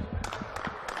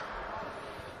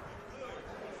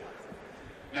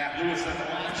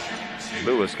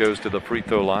 Lewis goes to the free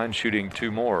throw line, shooting 2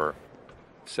 more.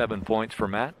 7 points for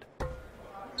Matt.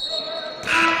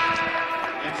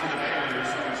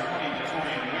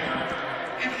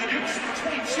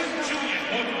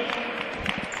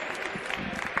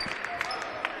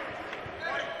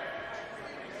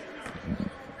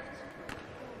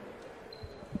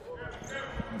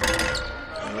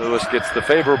 Lewis gets the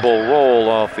favorable roll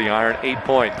off the iron, 8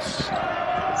 points.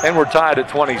 And we're tied at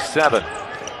 27.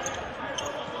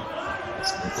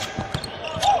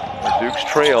 The Dukes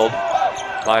trailed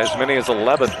by as many as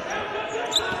 11.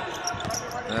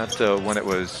 That's when it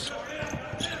was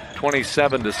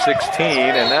 27 to 16,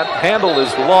 and that handle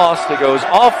is lost. It goes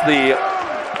off the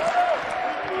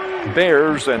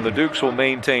Bears, and the Dukes will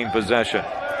maintain possession.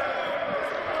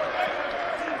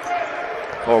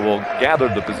 Or will gather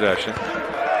the possession.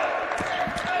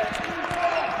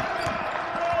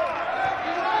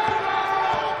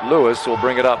 Lewis will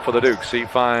bring it up for the Dukes. He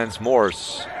finds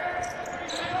Morse.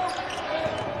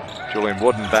 Julian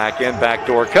Wooden back in,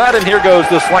 backdoor cut, and here goes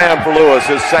the slam for Lewis,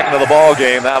 his 2nd of the ball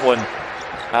game. That one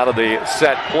out of the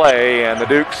set play, and the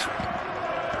Dukes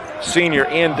senior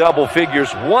in double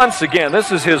figures once again.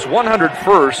 This is his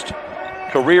 101st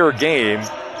career game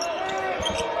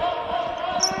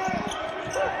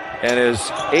and his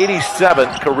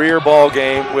 87th career ball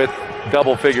game with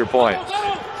double figure points.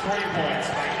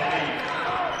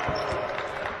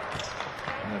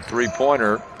 And a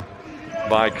 3-pointer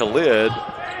by Khalid.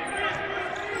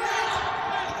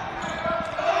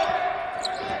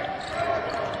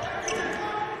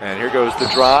 And here goes the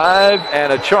drive,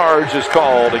 and a charge is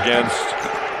called against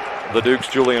the Dukes'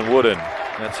 Julian Wooden.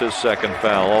 That's his second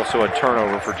foul. Also a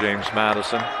turnover for James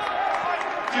Madison.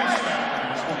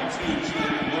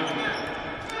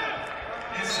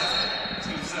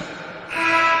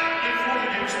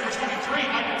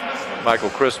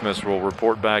 Michael Christmas will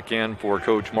report back in for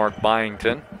Coach Mark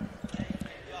Byington.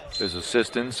 His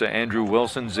assistants, Andrew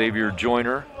Wilson, Xavier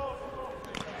Joyner,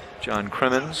 John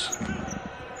Crimmins,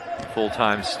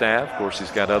 full-time staff. Of course,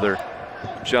 he's got other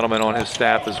gentlemen on his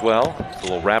staff as well. It's a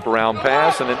little wraparound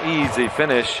pass and an easy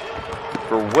finish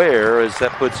for Ware, as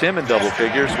that puts him in double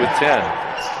figures with 10.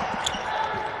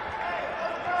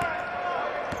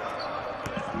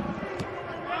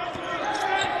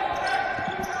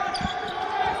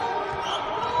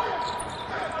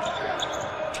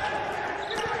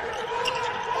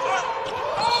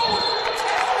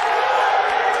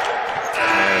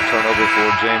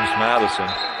 For James Madison.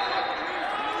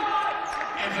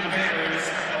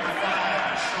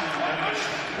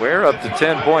 Ware up to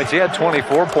 10 points. He had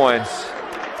 24 points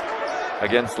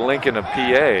against Lincoln of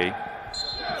PA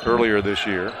earlier this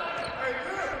year.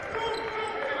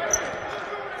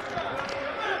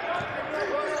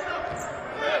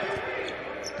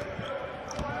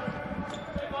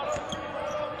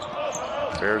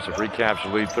 Bears have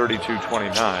recaptured lead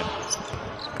 32-29.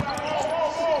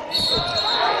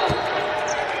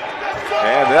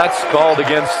 And that's called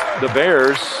against the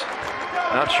Bears.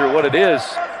 Not sure what it is.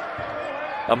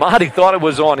 Amadi thought it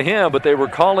was on him, but they were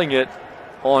calling it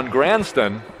on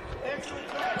Granston.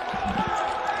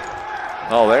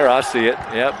 Oh, there, I see it.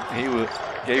 Yep, he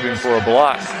gave him for a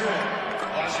block.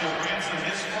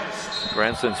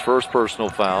 Granston's first personal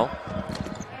foul.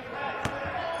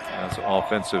 That's an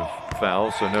offensive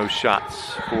foul, so no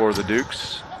shots for the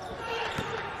Dukes,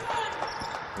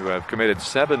 who have committed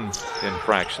 7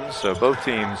 infractions. So both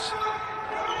teams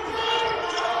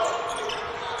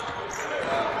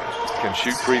can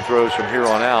shoot free throws from here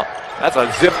on out. That's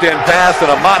a zipped in pass, and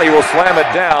Amadi will slam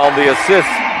it down. The assist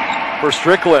for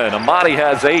Strickland. Amadi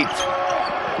has 8.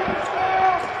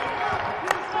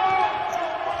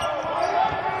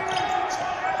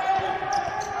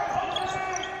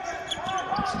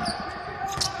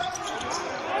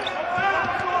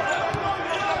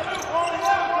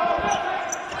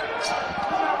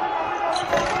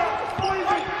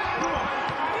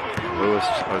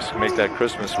 Make that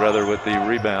Christmas rather with the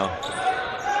rebound.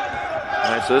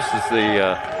 All right, so this is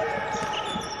the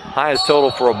highest total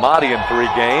for Amadi in 3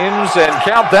 games, and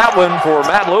count that one for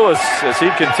Matt Lewis as he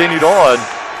continued on.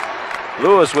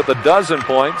 Lewis with 12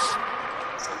 points.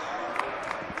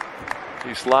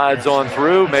 He slides on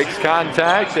through, makes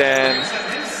contact, and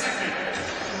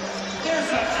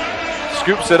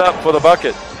scoops it up for the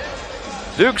bucket.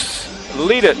 Dukes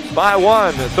lead it by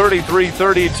 1,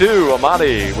 33-32.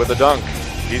 Amadi with a dunk.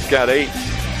 He's got 8.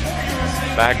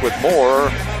 Back with more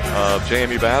of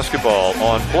JMU basketball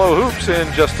on FloHoops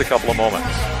in just a couple of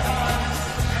moments.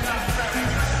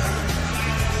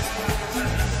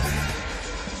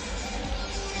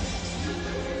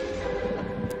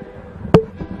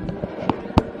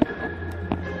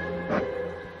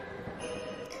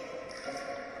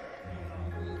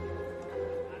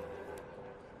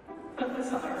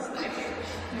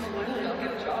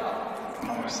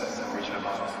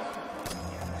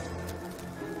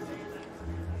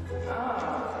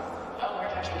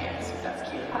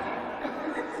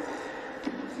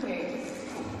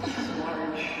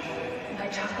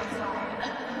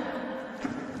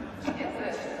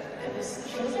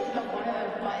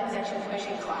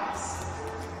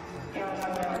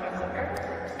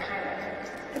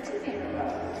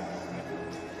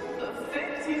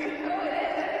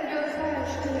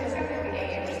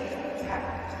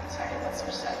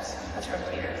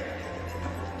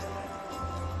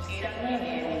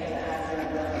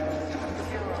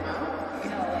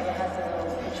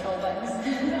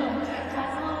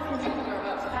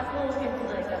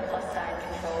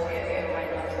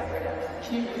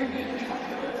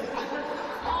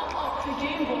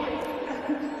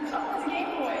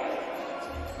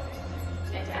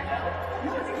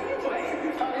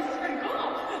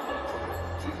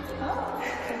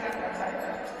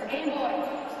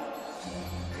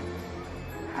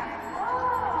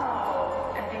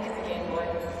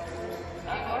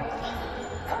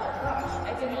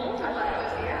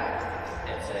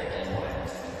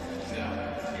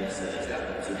 Yes, it is.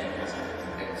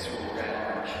 It's red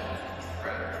orange.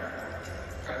 Red.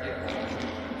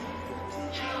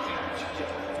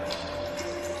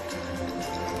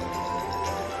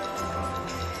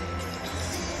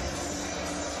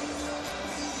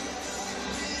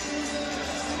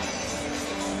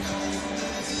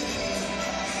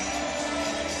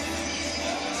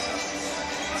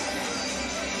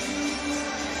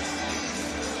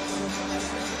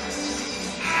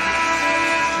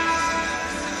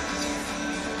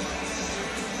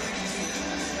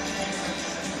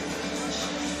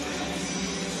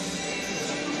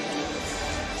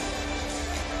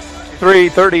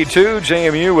 33-32,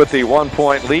 JMU with the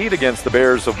 1-point lead against the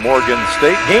Bears of Morgan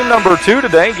State. Game number 2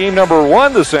 today. Game number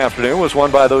 1 this afternoon was won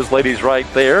by those ladies right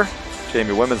there.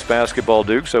 JMU women's basketball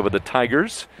Dukes over the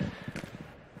Tigers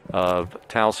of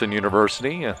Towson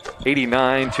University,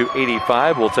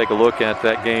 89-85. We'll take a look at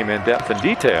that game in depth and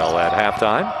detail at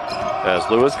halftime as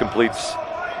Lewis completes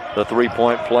the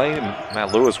 3-point play.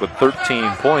 Matt Lewis with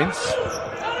 13 points.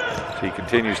 He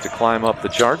continues to climb up the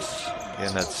charts.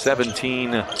 And that's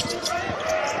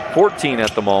 17-14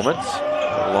 at the moment.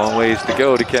 A long ways to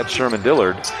go to catch Sherman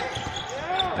Dillard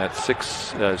at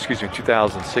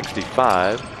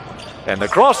 2065. And the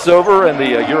crossover and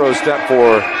the Euro step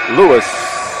for Lewis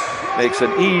makes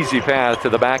an easy path to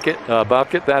the bucket,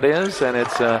 that is, and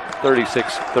it's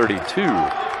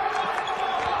 36-32.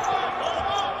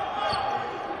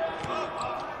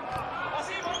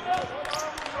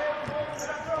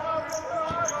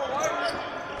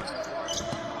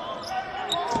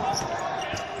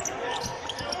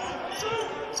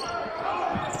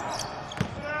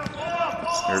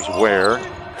 Here's Ware.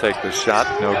 Take the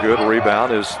shot. No good.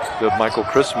 Rebound is the Michael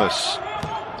Christmas.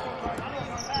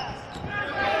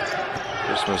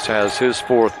 Christmas has his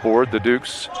 4th board. The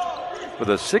Dukes with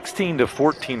a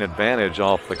 16-14 advantage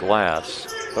off the glass.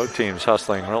 Both teams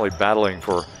hustling, really battling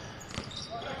for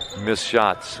missed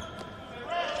shots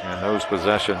and those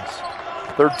possessions.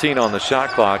 13 on the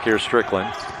shot clock. Here's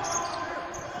Strickland.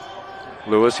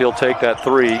 Lewis, he'll take that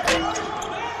 3.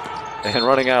 And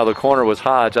running out of the corner was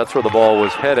Hodge. That's where the ball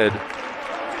was headed.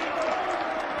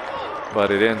 But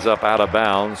it ends up out of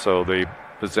bounds, so the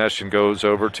possession goes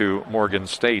over to Morgan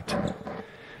State.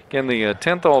 Again, the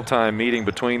 10th all-time meeting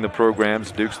between the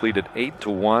programs. Dukes lead at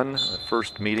 8-1. The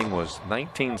first meeting was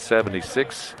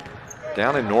 1976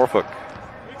 down in Norfolk.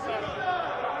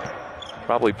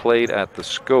 Probably played at the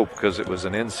Scope because it was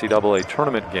an NCAA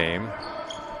tournament game.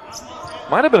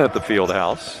 Might have been at the Field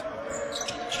House.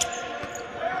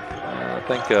 I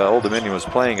think Old Dominion was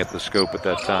playing at the Scope at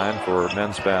that time for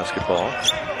men's basketball.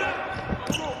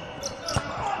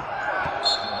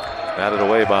 Batted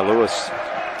away by Lewis.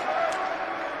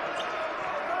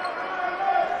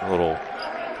 A little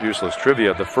useless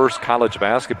trivia. The first college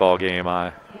basketball game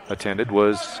I attended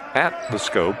was at the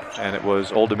Scope, and it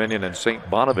was Old Dominion and St.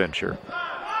 Bonaventure.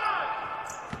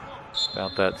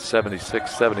 About that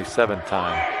 76-77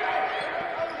 time.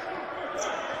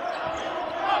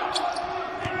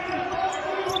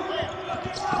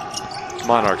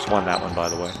 Monarchs won that one, by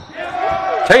the way.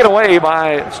 Taken away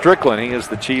by Strickland. He is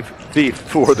the chief thief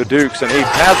for the Dukes, and he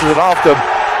passes it off to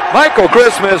Michael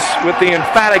Christmas with the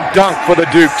emphatic dunk for the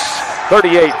Dukes.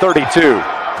 38-32.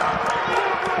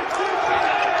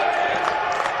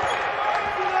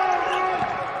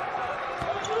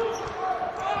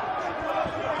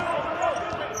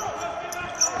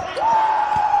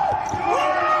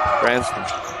 Branston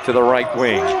to the right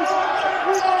wing.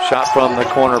 Shot from the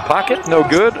corner pocket, no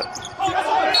good.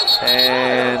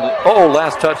 And,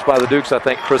 last touch by the Dukes. I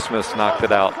think Christmas knocked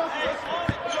it out.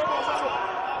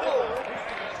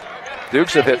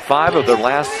 Dukes have hit 5 of their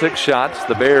last 6 shots.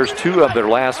 The Bears 2 of their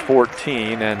last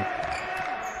 14. And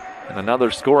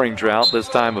another scoring drought, this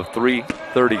time of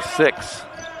 336.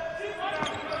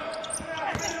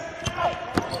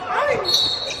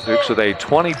 Dukes with a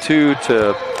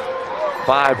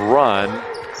 22-5 run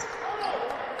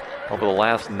over the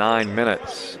last 9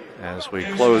 minutes as we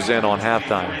close in on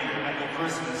halftime.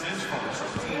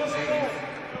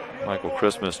 Michael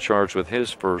Christmas charged with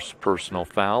his first personal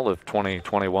foul of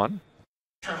 2021.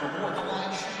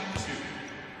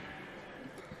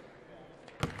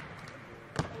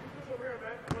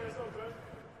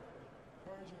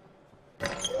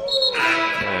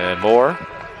 And Moore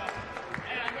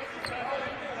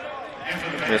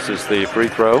misses the free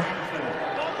throw.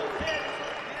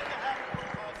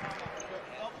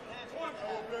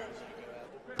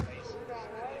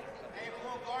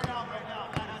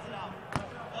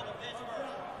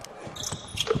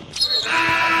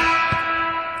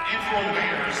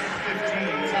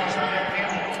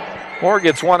 Moore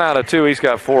gets 1 out of 2. He's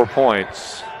got 4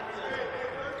 points.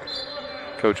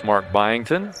 Coach Mark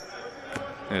Byington,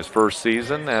 in his first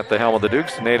season at the helm of the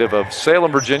Dukes, native of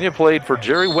Salem, Virginia, played for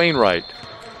Jerry Wainwright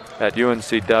at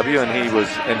UNCW, and he was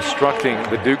instructing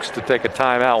the Dukes to take a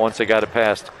timeout once they got it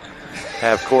past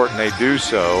half court, and they do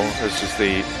so. This is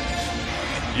the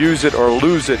use it or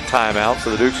lose it timeout,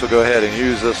 so the Dukes will go ahead and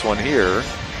use this one here.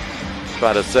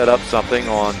 Try to set up something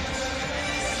on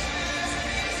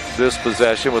this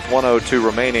possession with 1:02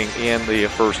 remaining in the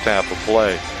first half of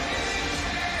play.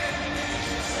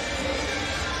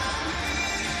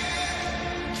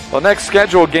 Well, next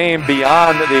scheduled game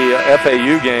beyond the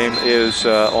FAU game is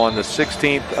on the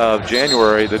 16th of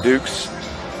January. The Dukes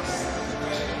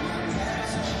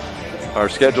are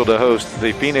scheduled to host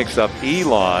the Phoenix of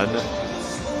Elon.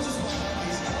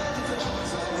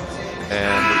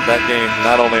 And that game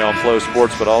not only on Flow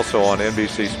Sports but also on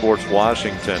NBC Sports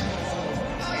Washington.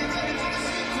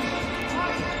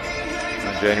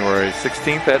 On January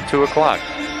 16th at 2 o'clock.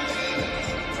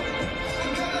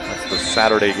 That's the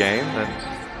Saturday game. And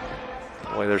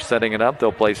the way they're setting it up,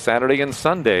 they'll play Saturday and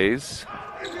Sundays,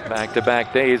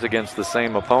 back-to-back days against the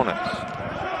same opponents.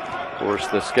 Of course,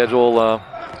 the schedule,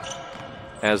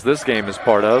 as this game is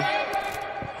part of,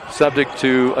 subject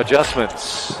to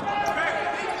adjustments.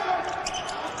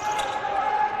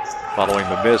 Following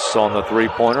the miss on the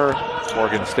three-pointer,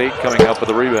 Morgan State coming up with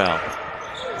a rebound.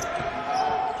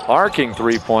 Arcing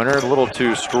three-pointer, a little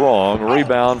too strong.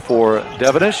 Rebound for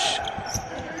Devonish.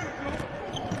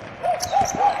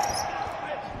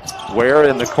 Ware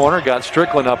in the corner, got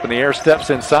Strickland up in the air, steps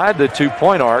inside the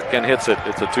two-point arc and hits it.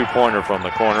 It's a two-pointer from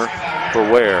the corner for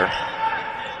Ware.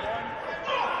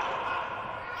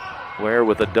 Ware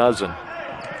with a dozen.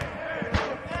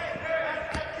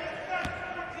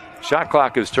 Shot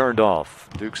clock is turned off.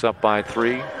 Dukes up by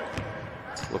 3.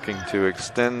 Looking to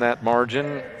extend that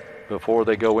margin before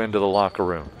they go into the locker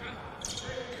room.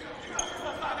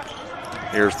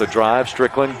 Here's the drive.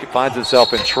 Strickland finds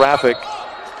himself in traffic.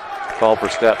 Call for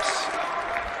steps.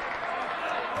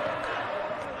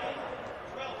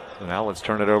 So now let's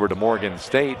turn it over to Morgan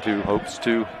State, who hopes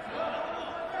to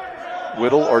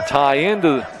whittle or tie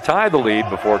the lead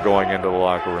before going into the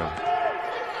locker room.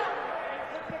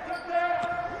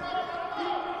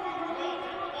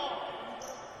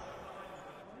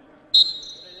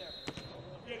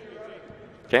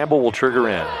 Campbell will trigger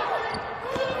in.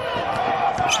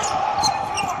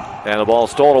 And the ball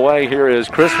stolen away. Here is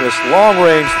Christmas. Long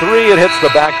range three. It hits the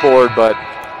backboard, but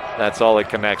that's all it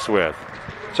connects with.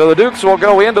 So the Dukes will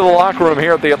go into the locker room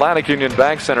here at the Atlantic Union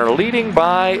Bank Center, leading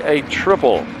by a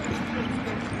triple.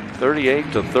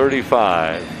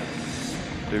 38-35.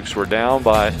 Dukes were down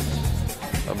by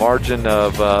a margin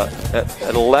of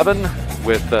at 11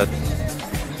 with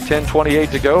 10:28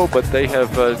 to go, but they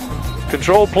have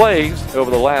controlled plays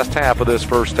over the last half of this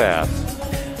first half.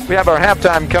 We have our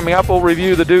halftime coming up. We'll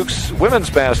review the Dukes women's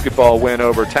basketball win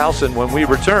over Towson when we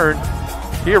return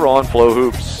here on Flow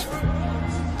Hoops.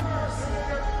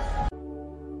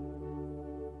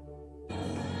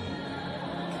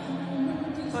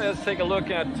 Let's take a look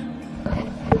at,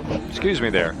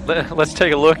 let's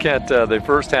take a look at the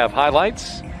first half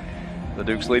highlights. The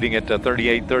Dukes leading at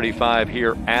 38-35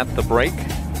 here at the break.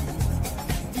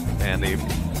 And the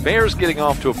Bears getting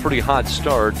off to a pretty hot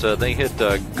start. They hit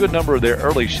a good number of their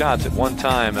early shots at one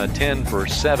time, 10 for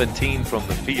 17 from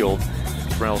the field.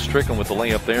 Terrell Strickland with the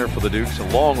layup there for the Dukes. A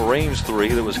long-range three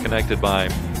that was connected by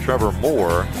Trevor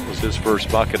Moore. Was his first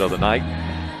bucket of the night.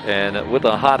 And with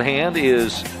a hot hand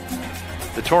is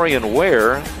Vitorian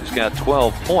Ware, who's got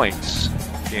 12 points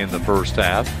in the first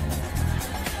half.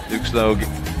 Dukes, though,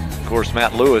 of course,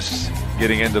 Matt Lewis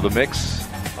getting into the mix.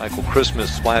 Michael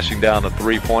Christmas splashing down a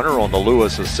three-pointer on the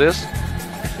Lewis assist.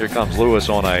 Here comes Lewis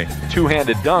on a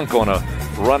two-handed dunk on a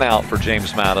run out for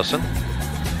James Madison.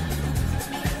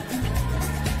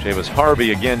 Javis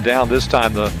Harvey again down, this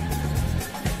time the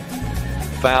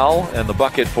foul and the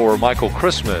bucket for Michael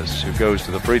Christmas, who goes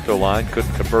to the free throw line.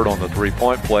 Couldn't convert on the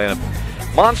three-point play. And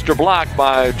a monster block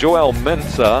by Joel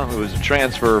Mensah, who is a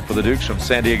transfer for the Dukes from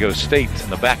San Diego State, in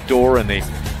the back door, and the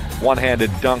one-handed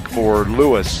dunk for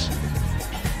Lewis.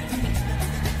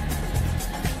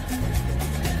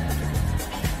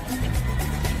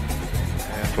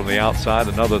 From the outside,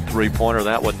 another three-pointer.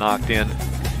 That one knocked in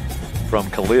from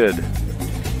Khalid.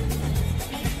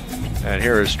 And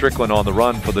here is Strickland on the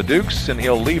run for the Dukes, and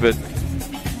he'll leave it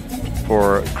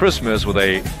for Christmas with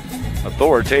a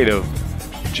authoritative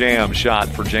jam shot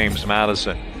for James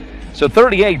Madison. So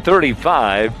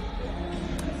 38-35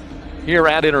 here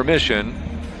at intermission,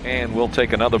 and we'll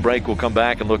take another break. We'll come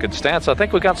back and look at stats. I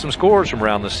think we've got some scores from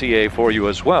around the CA for you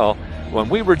as well when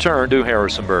we return to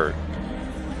Harrisonburg.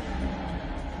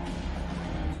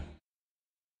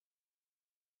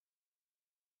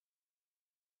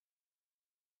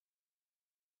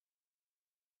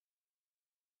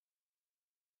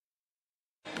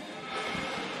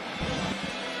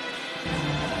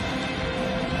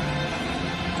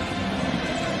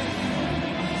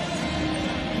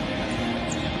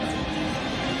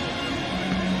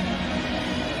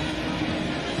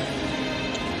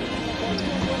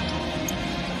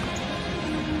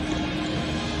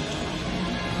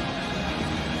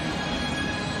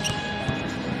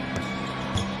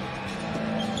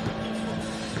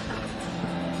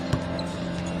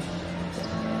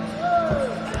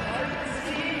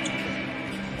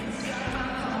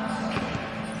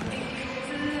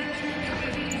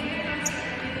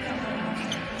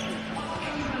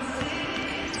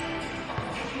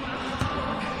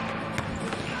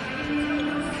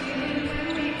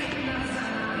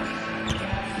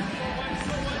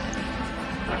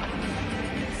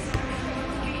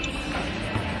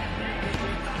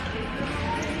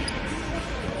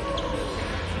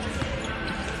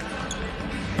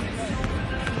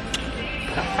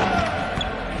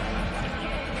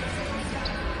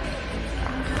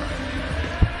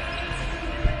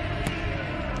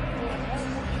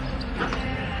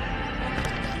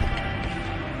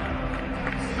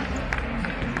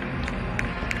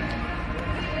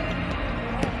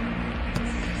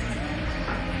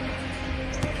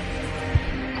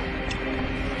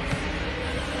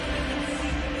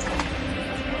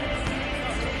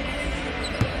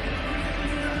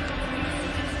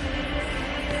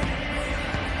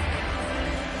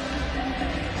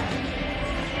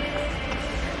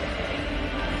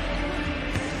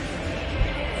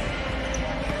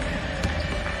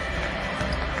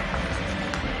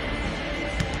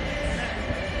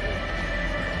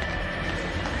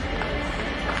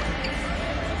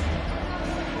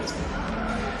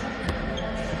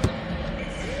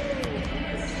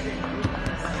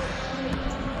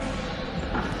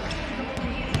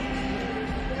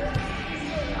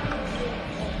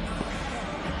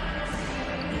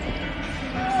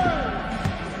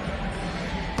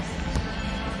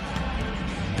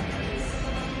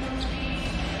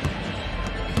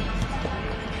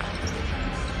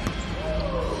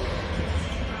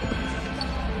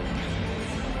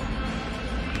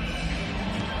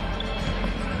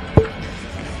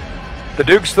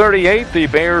 The Dukes 38, the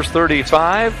Bears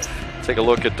 35. Take a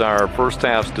look at our first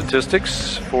half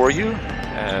statistics for you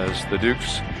as the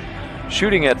Dukes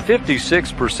shooting at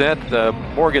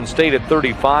 56%, Morgan State at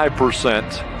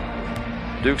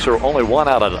 35%. Dukes are only 1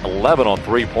 out of 11 on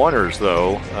three-pointers,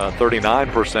 though.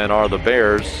 39% are the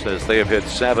Bears, as they have hit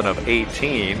 7 of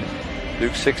 18.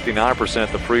 Dukes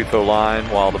 69% the free throw line,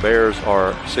 while the Bears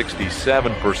are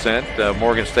 67%.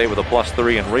 Morgan State with a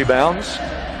 +3 in rebounds.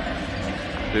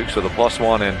 Dukes with a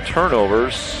 +1 in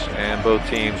turnovers, and both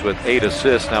teams with 8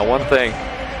 assists. Now, one thing,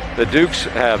 the Dukes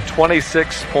have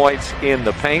 26 points in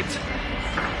the paint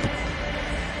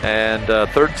and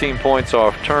 13 points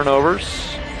off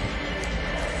turnovers.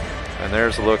 And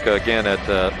there's a look again at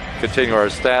continue our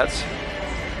stats.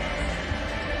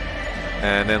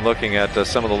 And then looking at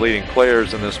some of the leading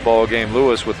players in this ball game.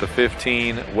 Lewis with the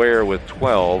 15, Ware with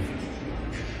 12.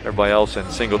 Everybody else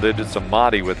in single digits.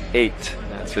 Amati with 8.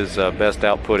 That's his best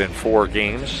output in 4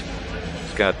 games.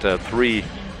 He's got 3.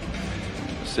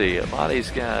 Let's see,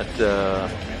 Amati's got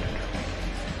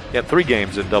 3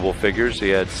 games in double figures. He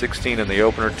had 16 in the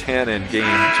opener, 10 in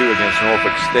game 2 against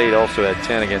Norfolk State. Also had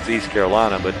 10 against East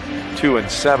Carolina, but 2 and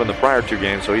 7 the prior 2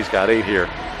 games, so he's got 8 here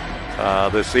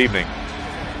this evening.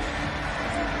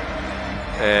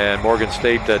 And Morgan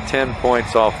State 10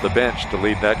 points off the bench to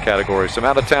lead that category. Some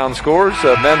out-of-town scores.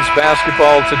 Men's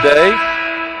basketball today.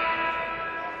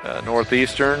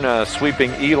 Northeastern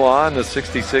sweeping Elon, the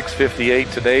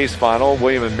 66-58 today's final.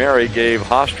 William & Mary gave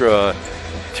Hofstra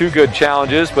 2 good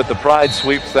challenges, but the Pride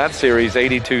sweeps that series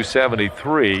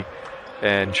 82-73.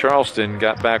 And Charleston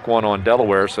got back 1 on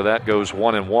Delaware, so that goes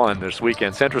 1-1 this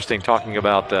weekend. It's interesting talking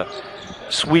about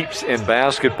sweeps in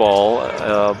basketball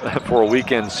for a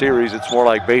weekend series. It's more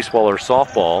like baseball or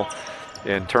softball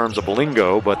in terms of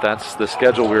lingo, but that's the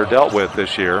schedule we're dealt with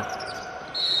this year.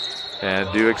 And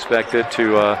do expect it to,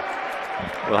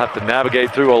 we'll have to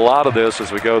navigate through a lot of this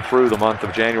as we go through the month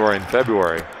of January and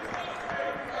February.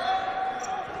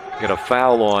 Get a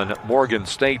foul on Morgan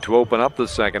State to open up the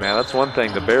second half. That's one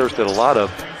thing the Bears did a lot of.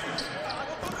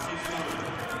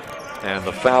 And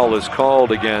the foul is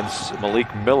called against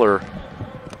Malik Miller.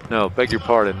 No, beg your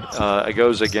pardon. It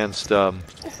goes against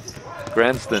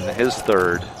Granston, his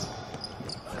 3rd.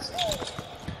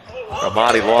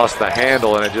 Amati lost the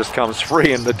handle and it just comes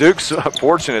free. And the Dukes are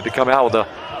fortunate to come out with a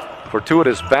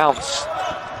fortuitous bounce.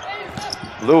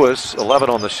 Lewis, 11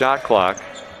 on the shot clock.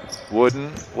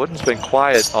 Wooden's been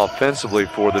quiet offensively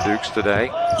for the Dukes today.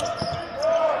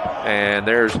 And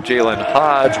there's Jalen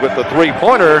Hodge with the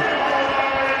 3-pointer.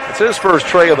 It's his first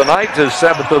tray of the night, his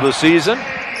 7th of the season.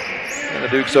 And the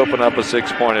Dukes open up a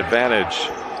 6-point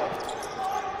advantage.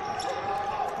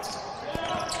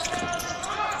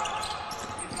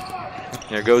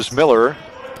 There goes Miller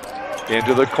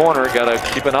into the corner. Got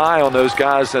to keep an eye on those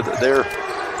guys at their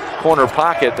corner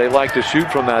pocket. They like to shoot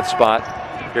from that spot.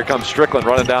 Here comes Strickland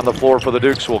running down the floor for the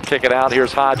Dukes. Will kick it out.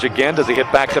 Here's Hodge again. Does he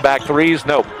hit back-to-back threes?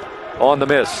 Nope. On the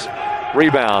miss.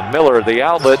 Rebound. Miller, the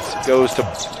outlet, goes to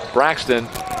Braxton.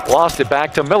 Lost it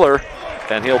back to Miller,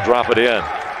 and he'll drop it in.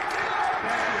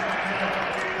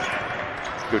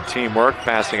 Good teamwork,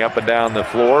 passing up and down the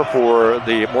floor for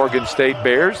the Morgan State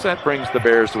Bears. That brings the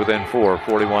Bears to within 4,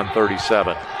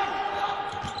 41-37.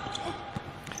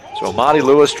 So Monty,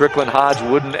 Lewis, Strickland, Hodge,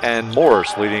 Wooden, and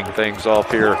Morris leading things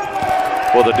off here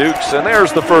for the Dukes. And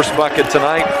there's the first bucket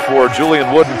tonight for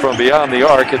Julian Wooden from beyond the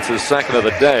arc. It's his 2nd of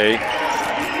the day.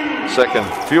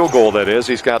 2nd field goal, that is.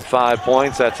 He's got 5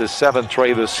 points. That's his 7th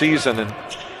tray this season, and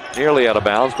nearly out of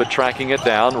bounds, but tracking it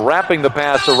down, wrapping the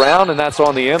pass around, and that's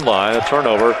on the end line. A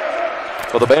turnover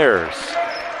for the Bears.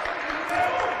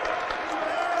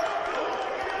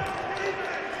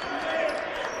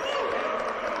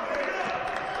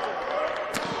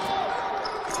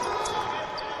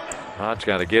 Hodge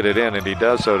got to get it in, and he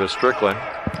does so to Strickland.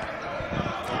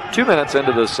 2 minutes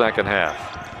into the second half.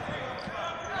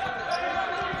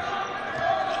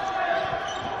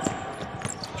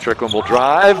 Strickland will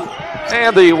drive,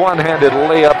 and the one-handed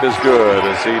layup is good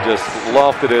as he just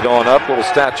lofted it on up. Little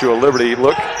Statue of Liberty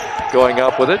look going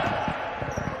up with it.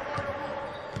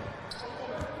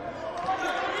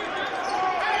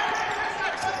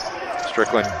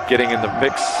 Strickland getting in the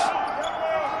mix.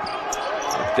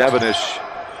 Devonish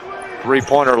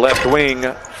three-pointer left wing,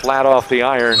 flat off the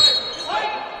iron.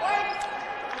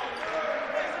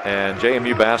 And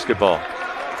JMU basketball.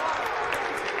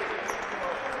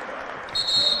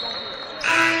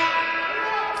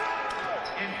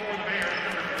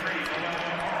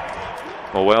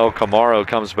 Noel Camaro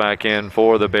comes back in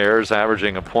for the Bears,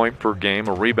 averaging a point per game,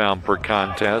 a rebound per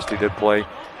contest. He did play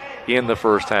in the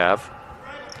first half.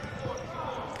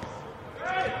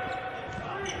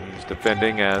 He's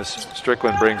defending as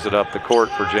Strickland brings it up the court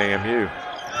for JMU.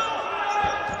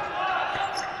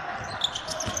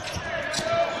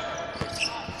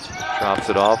 Drops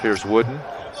it off. Here's Wooden.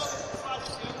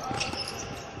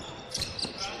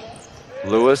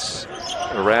 Lewis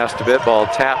harassed a bit. Ball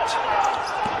tapped.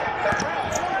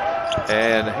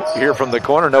 And here from the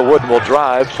corner, no, Wooden will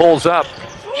drive. Pulls up.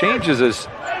 Changes his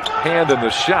hand in the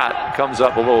shot. Comes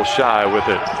up a little shy with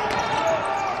it.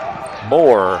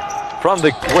 Moore from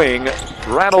the wing.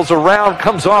 Rattles around.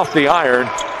 Comes off the iron.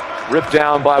 Ripped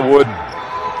down by Wooden.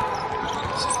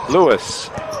 Lewis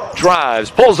drives,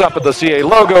 pulls up at the CA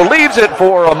logo, leaves it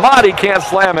for Amadi, can't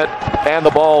slam it, and the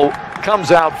ball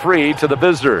comes out free to the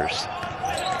visitors.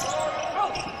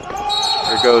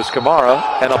 Here goes Kamara,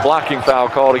 and a blocking foul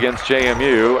called against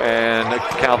JMU, and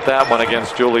count that one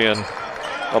against Julian.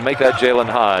 I'll make that Jalen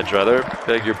Hodge, rather.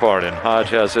 Beg your pardon. Hodge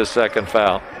has his second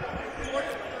foul.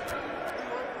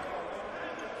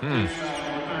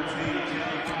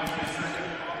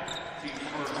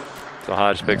 So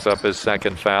Hodge picks up his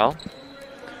second foul.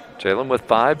 Jalen with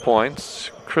 5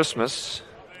 points. Christmas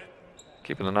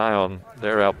keeping an eye on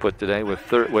their output today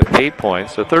with 8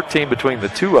 points. So 13 between the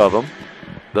two of them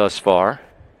thus far.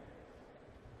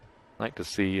 I'd like to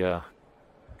see a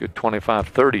good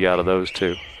 25-30 out of those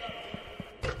two.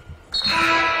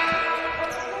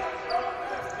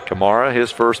 Kamara,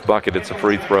 his first bucket, it's a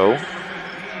free throw.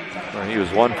 He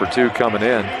was 1 for 2 coming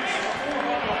in.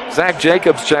 Zach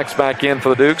Jacobs checks back in for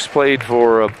the Dukes. Played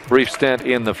for a brief stint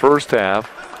in the first half.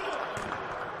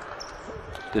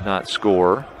 Did not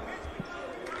score.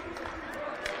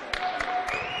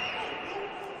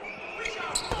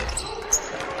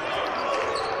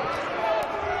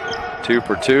 Two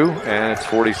for 2, and it's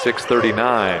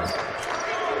 46-39.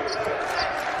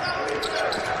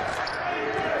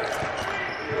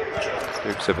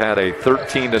 Dukes have had a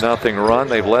 13-0 run.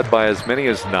 They've led by as many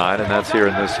as 9, and that's here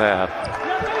in this half.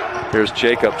 Here's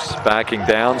Jacobs backing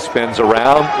down, spins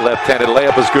around, left-handed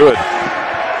layup is good.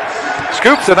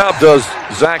 Scoops it up, does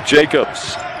Zach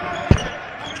Jacobs.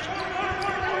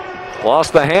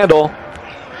 Lost the handle,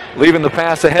 leaving the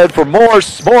pass ahead for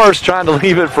Morse. Morse trying to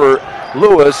leave it for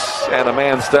Lewis, and a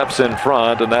man steps in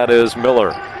front, and that is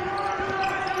Miller.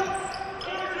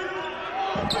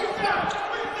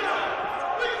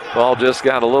 Ball just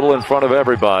got a little in front of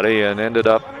everybody and ended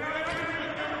up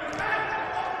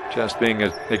just being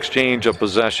an exchange of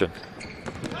possession.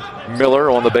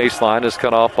 Miller on the baseline is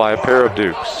cut off by a pair of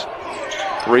Dukes.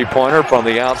 Three-pointer from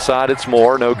the outside, it's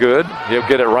Moore, no good. He'll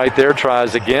get it right there,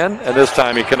 tries again, and this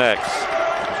time he connects.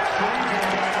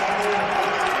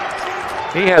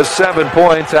 He has 7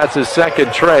 points, that's his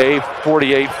second tray,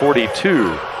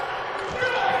 48-42.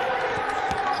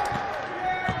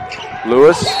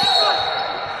 Lewis.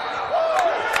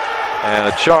 And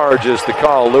a charge is the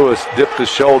call. Lewis dipped his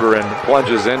shoulder and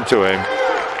plunges into him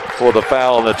for the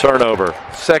foul and the turnover.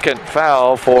 Second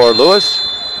foul for Lewis.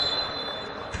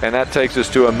 And that takes us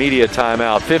to immediate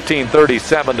timeout.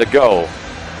 15:37 to go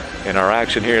in our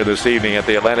action here this evening at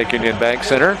the Atlantic Union Bank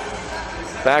Center.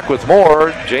 Back with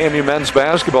more JMU men's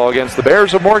basketball against the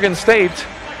Bears of Morgan State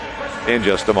in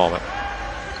just a moment.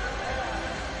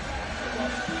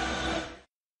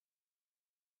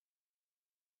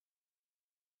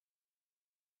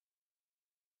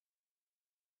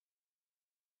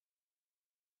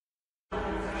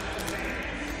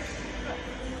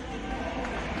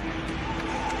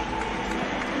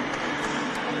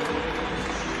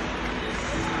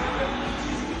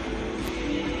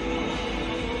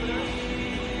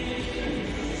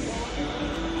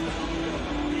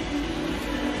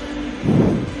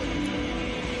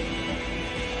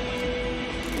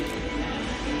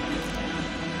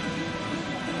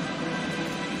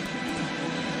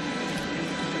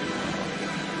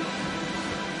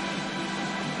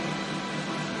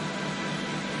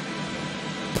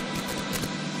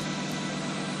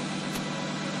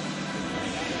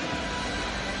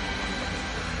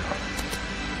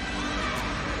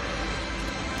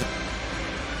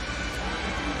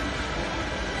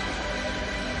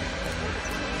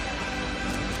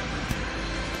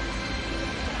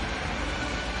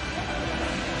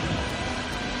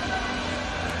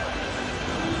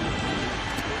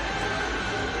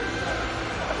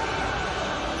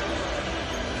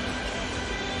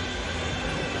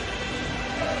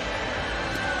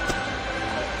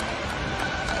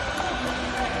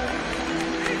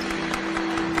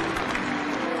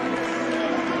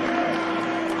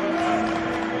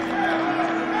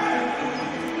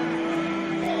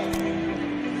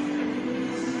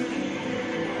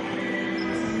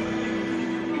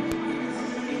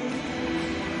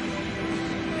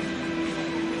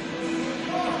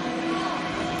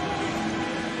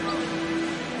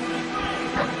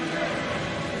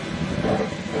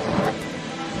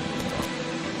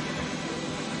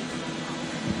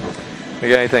 You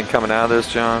got anything coming out of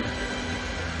this, John? Okay.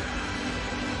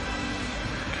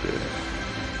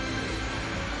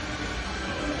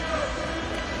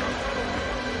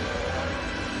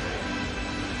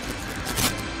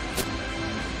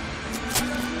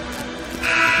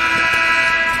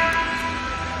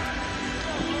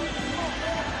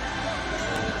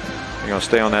 You gonna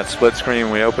stay on that split screen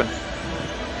when we open?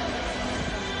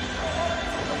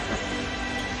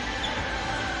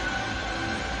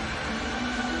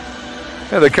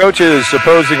 Yeah, the coaches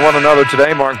opposing one another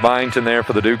today. Mark Byington there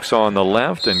for the Dukes on the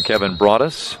left and Kevin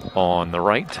Broadus on the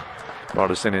right.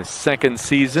 Broadus in his second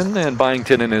season and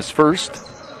Byington in his first.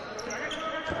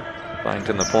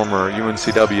 Byington, the former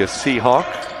UNCW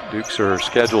Seahawk. Dukes are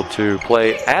scheduled to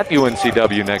play at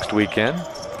UNCW next weekend.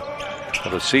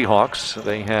 For the Seahawks,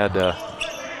 they had a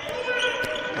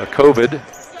COVID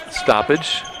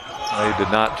stoppage. They did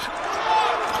not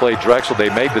play Drexel. They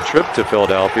made the trip to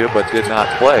Philadelphia but did not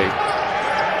play.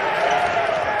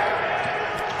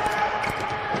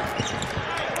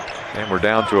 And we're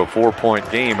down to a 4-point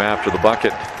game after the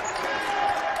bucket.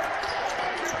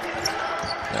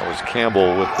 That was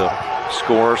Campbell with the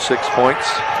score, 6 points.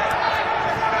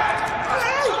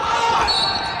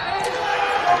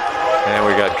 And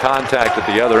we got contact at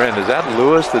the other end. Is that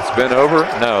Lewis that's been over?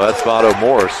 No, that's Votto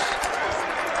Morse.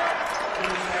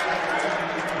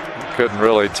 Couldn't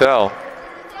really tell.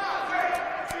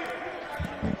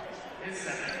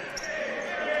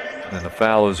 And the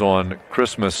foul is on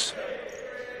Christmas.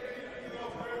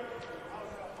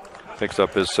 Picks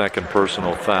up his second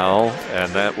personal foul,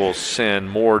 and that will send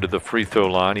Moore to the free throw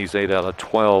line. He's 8 out of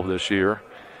 12 this year,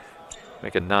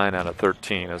 making 9 out of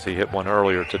 13 as he hit one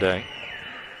earlier today.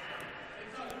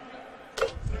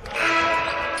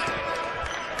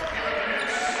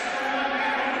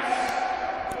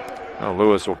 Now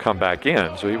Lewis will come back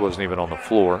in, so he wasn't even on the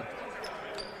floor.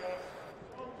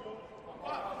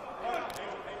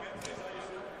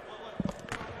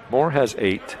 Moore has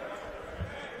 8.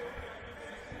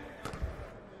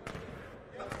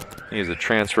 He is a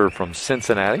transfer from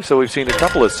Cincinnati. So we've seen a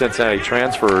couple of Cincinnati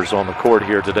transfers on the court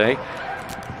here today.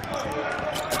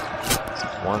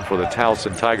 One for the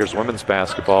Towson Tigers women's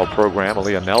basketball program,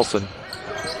 Aaliyah Nelson.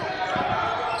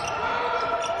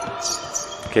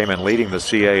 Came in leading the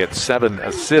CA at 7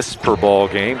 assists per ball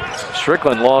game.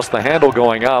 Strickland lost the handle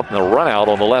going up and the run out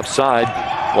on the left side.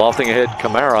 Lofting ahead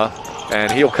Kamara, and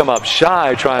he'll come up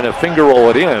shy trying to finger roll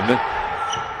it in.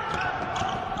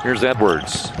 Here's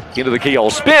Edwards. Into the keel,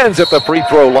 spins at the free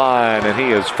throw line, and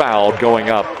he is fouled going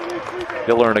up.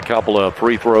 He'll earn a couple of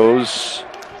free throws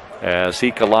as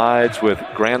he collides with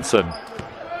Granson.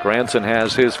 Granson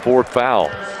has his 4th foul.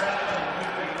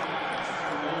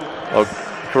 Oh,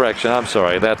 correction, I'm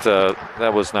sorry. That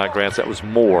was not Granson, that was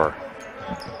Moore.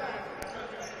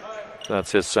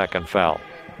 That's his 2nd foul.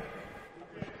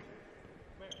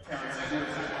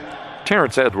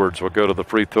 Terrence Edwards will go to the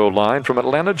free throw line. From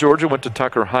Atlanta, Georgia, went to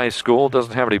Tucker High School.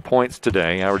 Doesn't have any points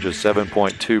today. Averages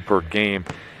 7.2 per game.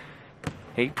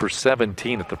 8 for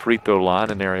 17 at the free throw line.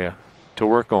 An area to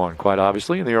work on, quite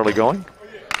obviously, in the early going.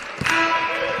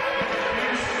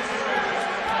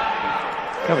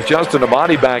 Comes Justin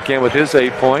Amati back in with his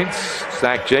 8 points.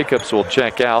 Zach Jacobs will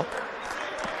check out.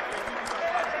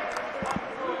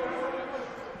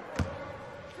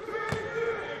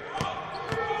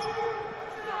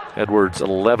 Edwards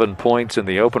 11 points in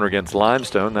the opener against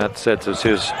Limestone. That sets us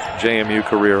his JMU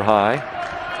career high.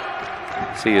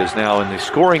 He is now in the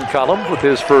scoring column with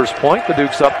his first point. The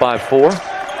Dukes up by 4.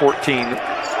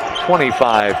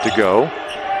 14:25 to go.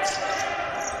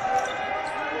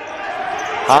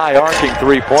 High arcing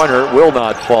three-pointer will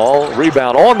not fall.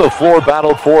 Rebound on the floor,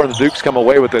 battled for, and the Dukes come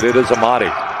away with it. It is Amati.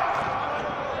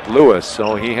 Lewis,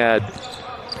 so he had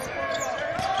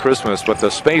Christmas, but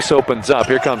the space opens up.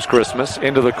 Here comes Christmas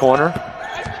into the corner.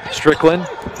 Strickland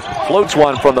floats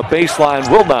one from the baseline,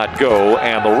 will not go,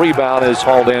 and the rebound is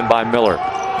hauled in by Miller.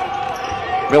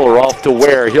 Miller off to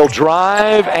Ware. He'll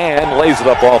drive and lays it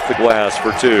up off the glass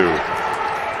for 2.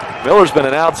 Miller's been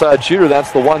an outside shooter.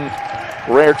 That's the one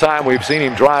rare time we've seen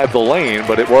him drive the lane,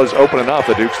 but it was open enough.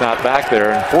 The Dukes not back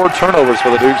there, and 4 turnovers for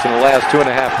the Dukes in the last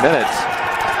 2.5 minutes.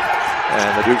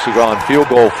 And the Dukes have gone field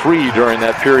goal free during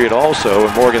that period also,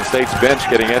 and Morgan State's bench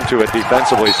getting into it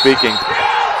defensively speaking.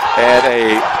 And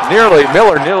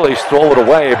Miller nearly stole it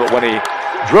away, but when he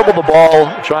dribbled the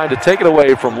ball trying to take it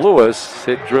away from Lewis,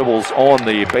 it dribbles on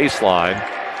the baseline.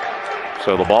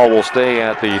 So the ball will stay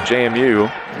at the JMU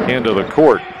end of the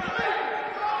court.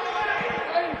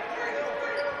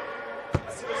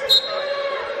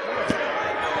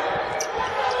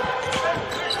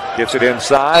 Gets it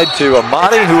inside to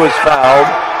Amati, who is fouled.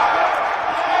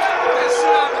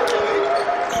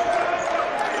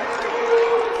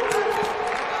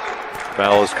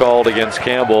 Foul is called against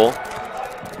Campbell.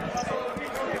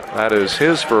 That is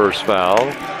his first foul.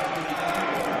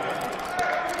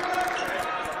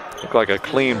 Looked like a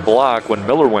clean block when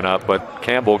Miller went up, but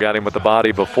Campbell got him with the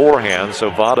body beforehand.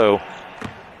 So make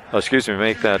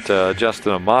that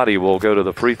Justin Amati will go to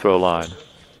the free throw line.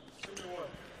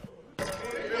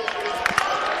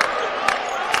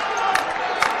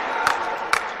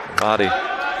 Amati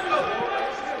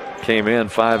came in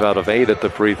 5 out of 8 at the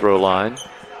free throw line.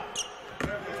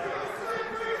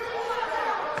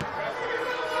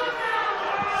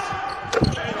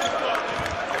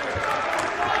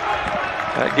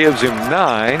 That gives him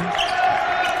 9.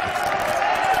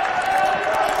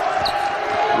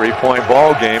 3-point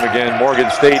ball game. Again, Morgan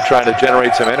State trying to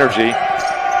generate some energy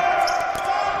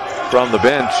from the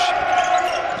bench.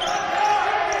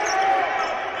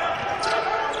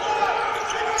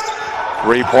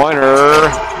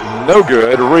 Three-pointer, no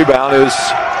good. Rebound is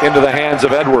into the hands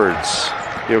of Edwards.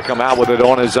 He'll come out with it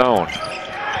on his own.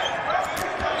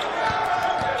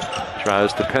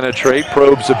 Tries to penetrate,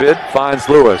 probes a bit, finds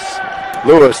Lewis.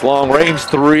 Lewis, long range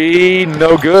three,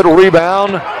 no good.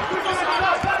 Rebound.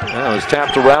 That was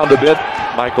tapped around a bit.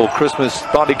 Michael Christmas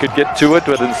thought he could get to it,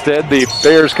 but instead the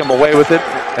Bears come away with it,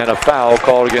 and a foul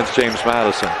called against James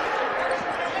Madison.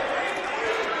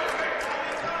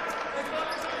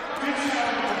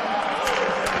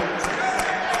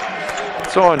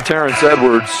 So on Terrence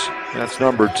Edwards, that's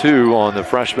number 2 on the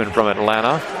freshman from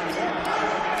Atlanta.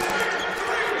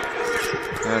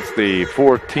 That's the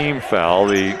 4th team foul.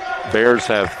 The Bears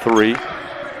have 3.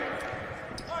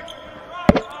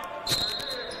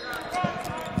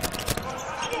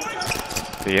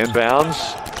 The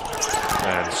inbounds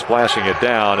and splashing it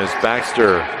down is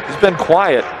Baxter. He's been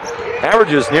quiet.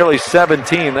 Averages nearly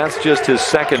 17. That's just his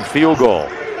 2nd field goal.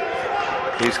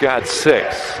 He's got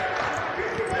 6.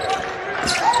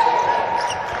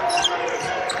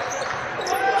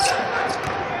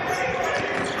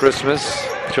 Christmas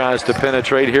tries to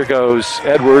penetrate. Here goes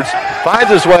Edwards.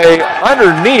 Finds his way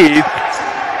underneath.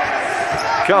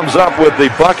 Comes up with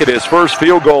the bucket, his first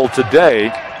field goal today.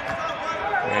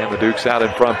 And the Dukes out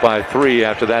in front by 3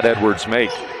 after that Edwards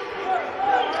make.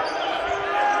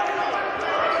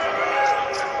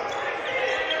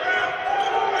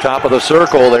 Top of the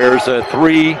circle, there's a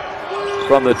 3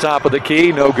 from the top of the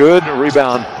key. No good.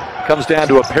 Rebound comes down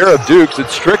to a pair of Dukes.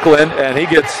 It's Strickland, and he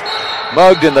gets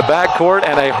mugged in the backcourt,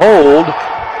 and a hold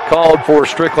called for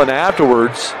Strickland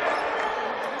afterwards.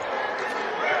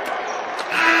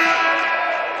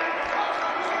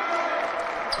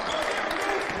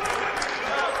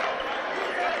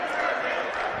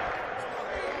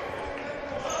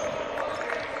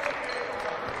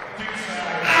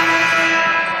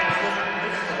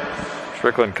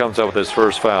 Strickland comes up with his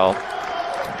first foul.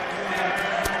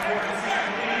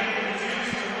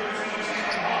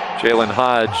 Jalen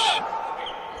Hodge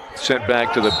sent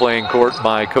back to the playing court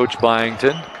by Coach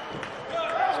Byington.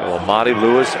 So Amati,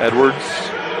 Lewis, Edwards.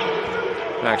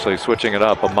 Actually switching it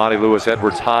up. Amati, Lewis,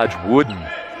 Edwards, Hodge, Wooden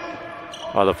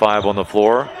are the 5 on the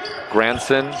floor.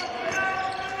 Granson,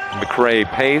 McCray,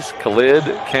 Pace, Khalid,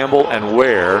 Campbell, and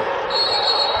Ware.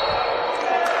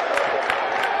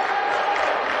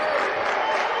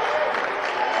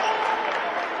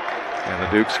 And the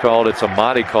Dukes called. It's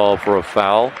Amati called for a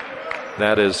foul.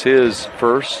 That is his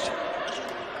first.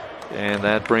 And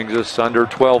that brings us under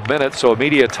 12 minutes. So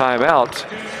immediate timeout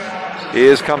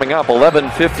is coming up.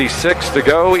 11:56 to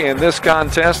go in this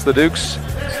contest. The Dukes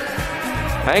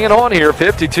hanging on here,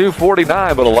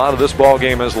 52-49, but a lot of this ball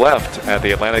game is left at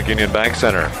the Atlantic Union Bank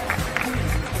Center.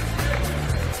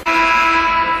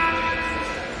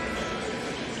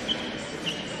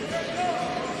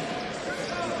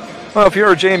 Well, if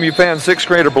you're a JMU fan, 6th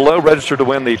grade or below, register to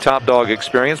win the Top Dog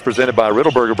Experience presented by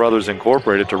Riddleberger Brothers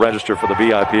Incorporated. To register for the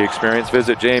VIP experience,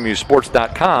 visit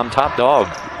jmusports.com. Top Dog.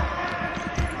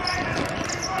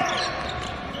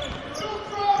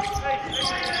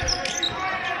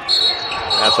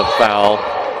 That's a foul.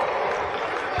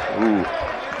 Ooh.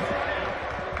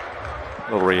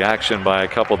 A little reaction by a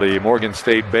couple of the Morgan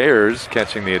State Bears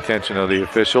catching the attention of the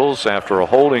officials after a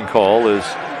holding call is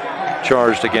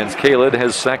charged against Khalid,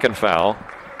 his 2nd foul.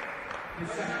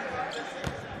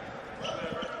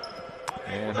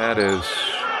 And that is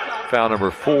foul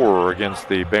number 4 against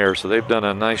the Bears. So they've done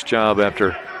a nice job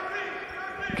after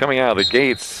coming out of the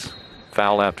gates.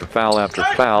 Foul after foul after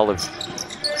foul. Have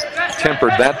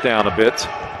tempered that down a bit.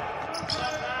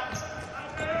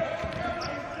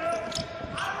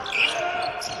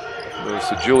 Goes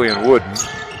to Julian Wooden.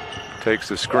 Takes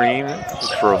the screen.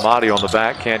 Looks for Amati on the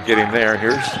back. Can't get him there.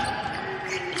 Here's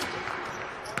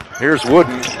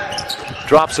Wooden.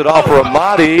 Drops it off for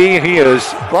Amadi. He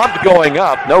is bumped going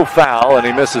up. No foul, and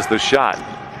he misses the shot.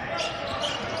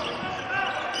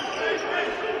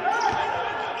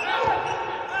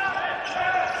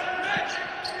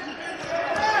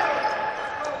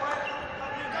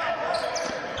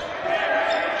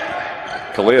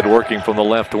 Khalid working from the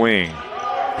left wing.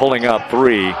 Pulling up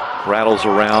three. Rattles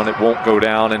around. It won't go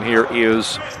down, and here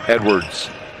is Edwards.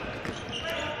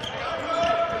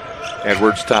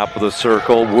 Edwards top of the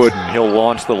circle. Wooden. He'll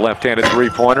launch the left-handed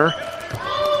three-pointer.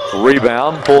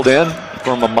 Rebound pulled in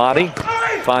from Amadi.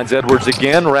 Finds Edwards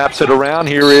again. Wraps it around.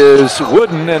 Here is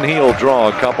Wooden, and he'll draw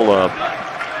a couple of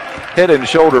head and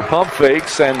shoulder pump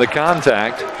fakes and the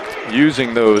contact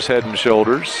using those head and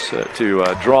shoulders to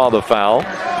draw the foul.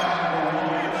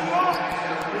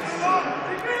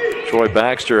 Troy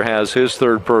Baxter has his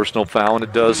third personal foul, and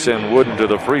it does send Wooden to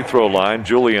the free throw line.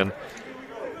 Julian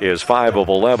is 5 of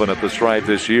 11 at the stripe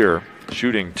this year,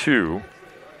 shooting 2.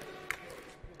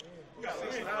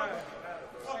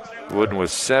 Wooden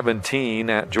was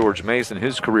 17 at George Mason,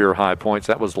 his career high points.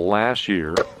 That was last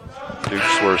year.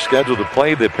 Dukes were scheduled to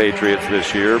play the Patriots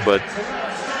this year, but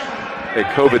a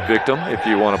COVID victim, if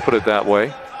you want to put it that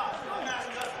way.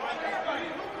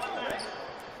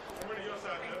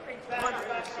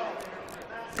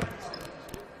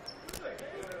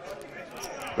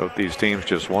 Both these teams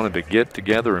just wanted to get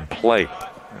together and play.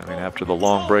 I mean, after the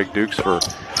long break, Dukes for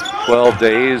 12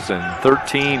 days and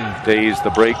 13 days the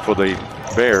break for the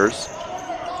Bears.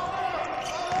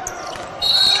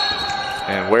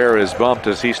 And Ware is bumped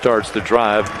as he starts to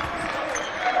drive,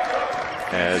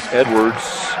 as Edwards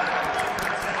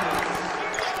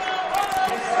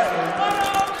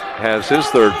has his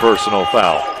third personal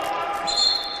foul.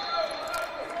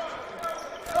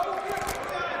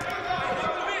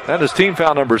 That is team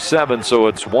foul number 7, so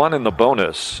it's 1 in the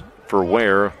bonus for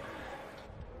Ware,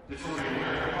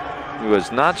 who has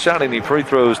not shot any free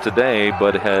throws today,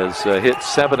 but has hit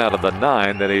 7 out of the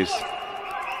 9 that he's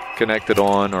connected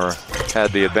on or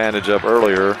had the advantage of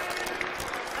earlier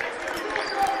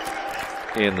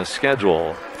in the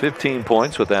schedule. 15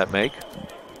 points would that make.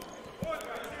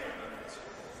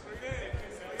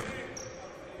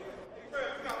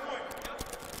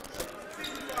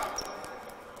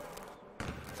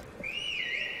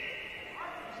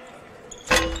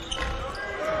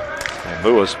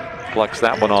 Lewis plucks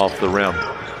that one off the rim.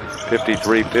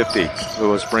 53-50.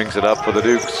 Lewis brings it up for the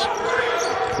Dukes.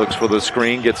 Looks for the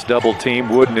screen, gets double teamed.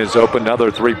 Wooden is open.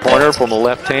 Another three-pointer from the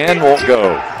left hand. Won't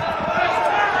go.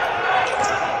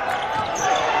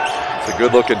 It's a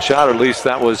good-looking shot, or at least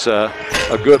that was a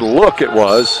good look it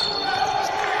was.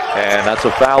 And that's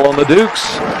a foul on the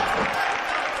Dukes.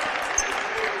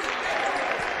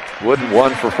 Wooden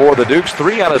 1 for 4. The Dukes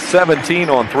 3 out of 17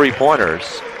 on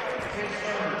three-pointers.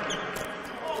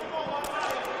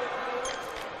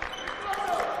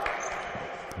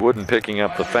 Wooden picking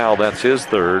up the foul. That's his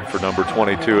third for number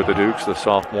 22 of the Dukes, the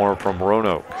sophomore from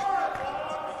Roanoke.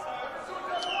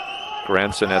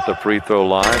 Granson at the free throw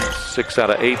line, 6 out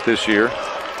of 8 this year.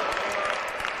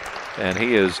 And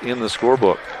he is in the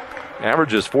scorebook.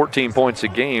 Averages 14 points a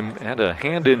game. Had a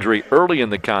hand injury early in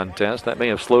the contest. That may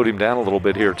have slowed him down a little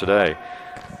bit here today.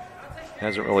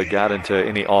 Hasn't really got into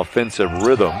any offensive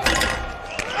rhythm.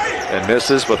 And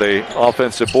misses with a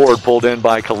offensive board pulled in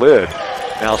by Khalid.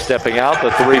 Now stepping out, the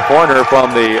three-pointer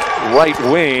from the right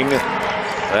wing.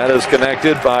 That is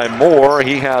connected by Moore.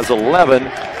 He has 11,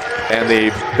 and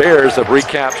the Bears have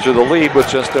recaptured the lead with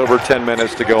just over 10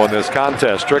 minutes to go in this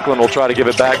contest. Strickland will try to give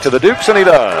it back to the Dukes, and he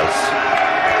does.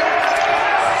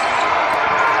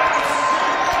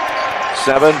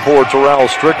 7 for Terrell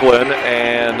Strickland,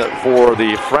 and for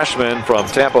the freshman from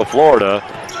Tampa, Florida,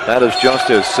 that is just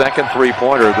his second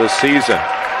three-pointer this season.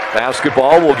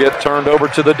 Basketball will get turned over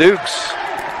to the Dukes.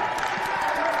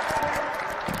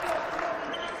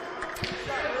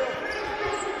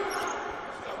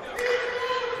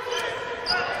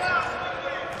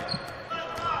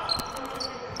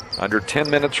 Under 10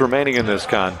 minutes remaining in this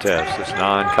contest, this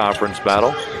non-conference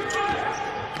battle.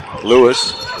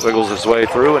 Lewis wiggles his way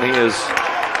through, and he is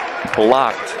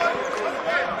blocked.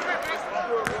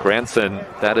 Granson,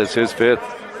 that is his 5th.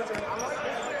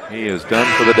 He is done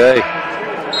for the day.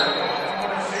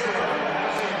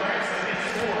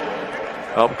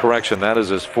 Oh, correction, that is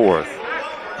his 4th.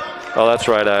 Oh, that's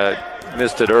right, I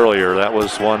missed it earlier. That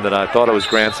was one that I thought it was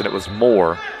Granson. It was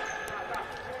Moore.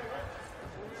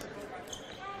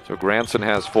 So Granson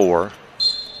has 4.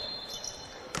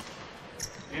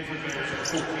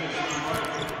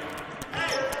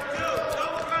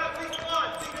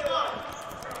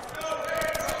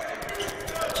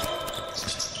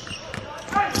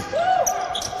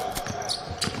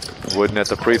 Wooden at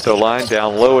the free throw line.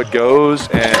 Down low it goes.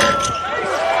 And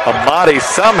Amati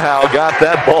somehow got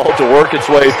that ball to work its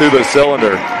way through the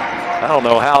cylinder. I don't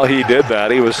know how he did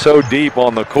that. He was so deep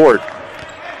on the court.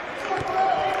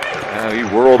 And he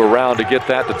whirled around to get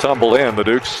that to tumble in. The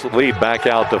Dukes lead back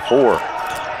out to 4.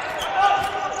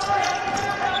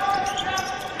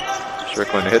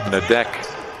 Strickland hitting the deck.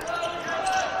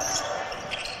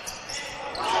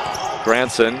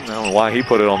 Granson, I don't know why he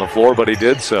put it on the floor, but he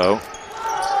did so.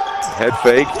 Head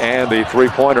fake, and the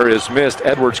three-pointer is missed.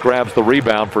 Edwards grabs the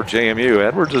rebound for JMU.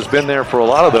 Edwards has been there for a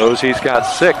lot of those. He's got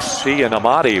 6. He and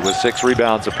Amati with 6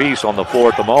 rebounds apiece on the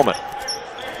floor at the moment.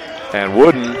 And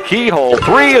Wooden, keyhole,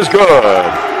 3 is good.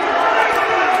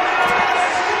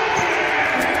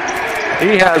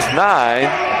 He has 9.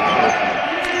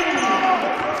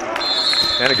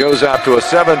 And it goes out to a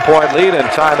 7-point lead, and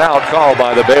timeout called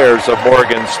by the Bears of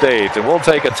Morgan State. And we'll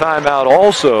take a timeout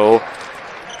also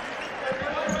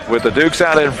with the Dukes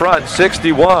out in front,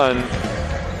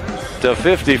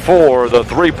 61-54. The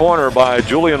three-pointer by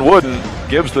Julian Wooden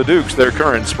gives the Dukes their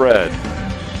current spread.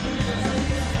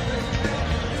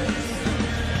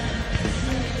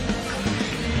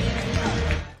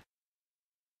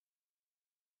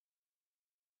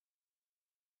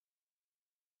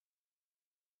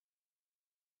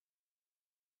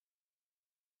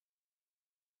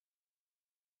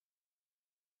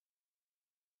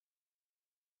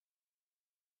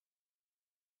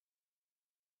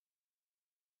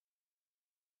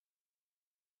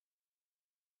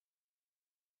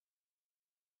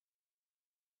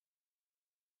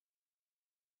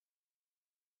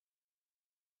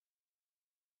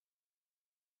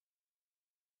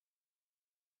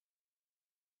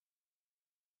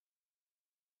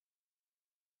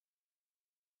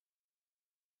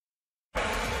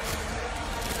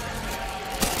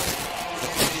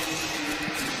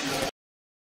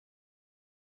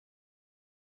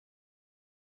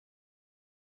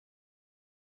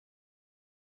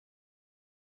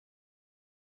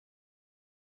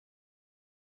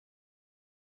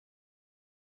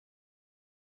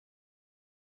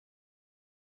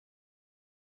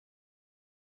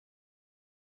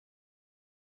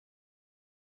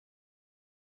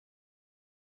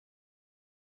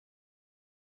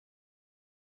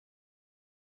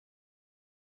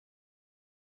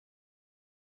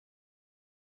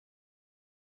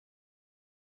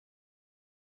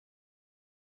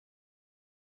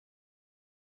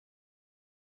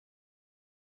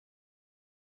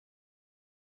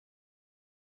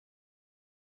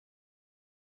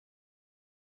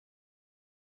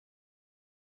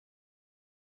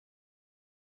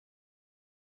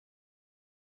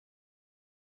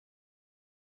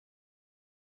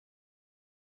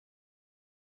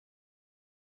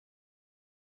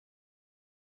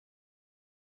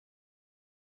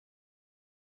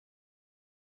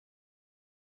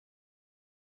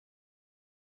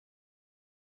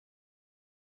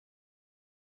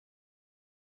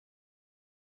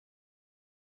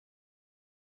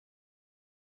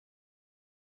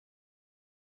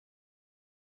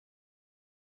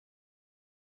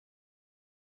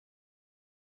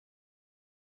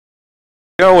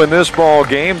 In this ball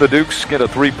game, the Dukes get a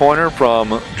three-pointer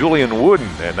from Julian Wooden,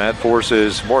 and that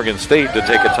forces Morgan State to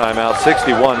take a timeout,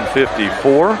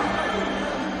 61-54.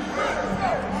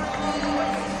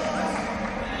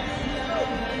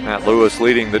 Matt Lewis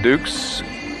leading the Dukes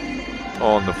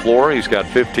on the floor. He's got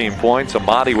 15 points.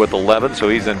 Amati with 11, so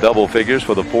he's in double figures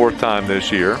for the 4th time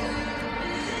this year.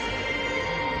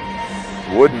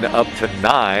 Wooden up to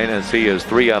 9 as he is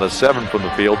 3 out of 7 from the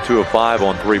field, 2 of 5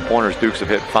 on three-pointers. Dukes have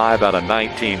hit 5 out of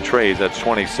 19 trades. That's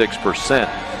 26%.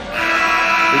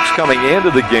 Dukes coming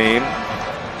into the game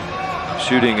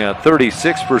shooting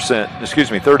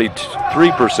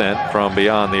 33% from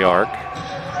beyond the arc.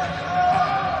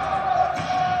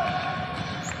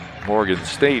 Morgan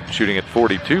State shooting at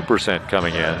 42%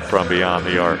 coming in from beyond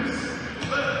the arc.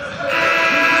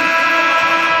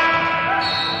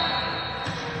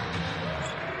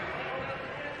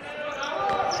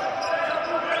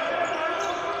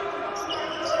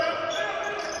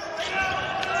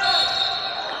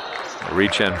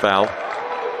 Reach-in foul.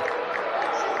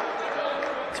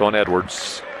 It's on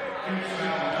Edwards.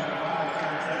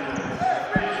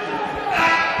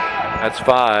 That's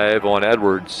 5 on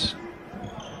Edwards.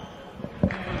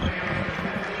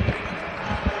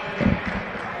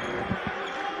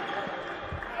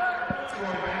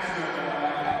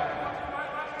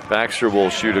 Baxter will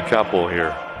shoot a couple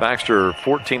here. Baxter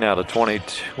 14 out of 20,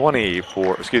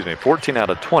 14 out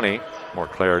of 20, more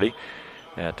clarity,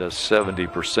 at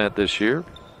 70% this year.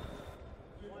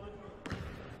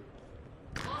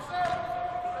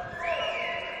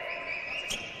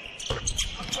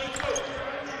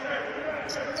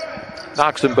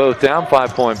 knocks them both down.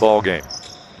 5-point ball game.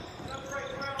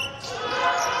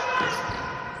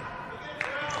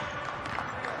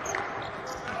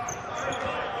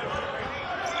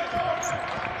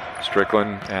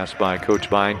 Strickland asked by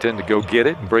Coach Byington to go get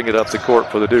it and bring it up the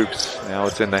court for the Dukes. Now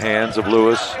it's in the hands of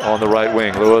Lewis on the right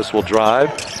wing. Lewis will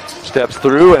drive, steps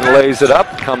through and lays it up,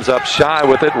 comes up shy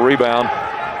with it, rebound.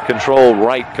 Control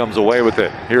right comes away with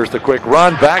it. Here's the quick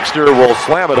run. Baxter will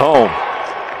slam it home.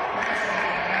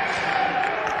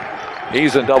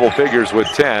 He's in double figures with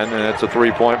 10, and it's a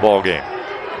 3-point ball game.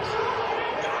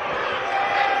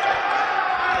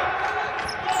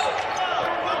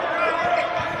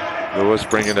 Lewis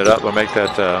bringing it up. We'll make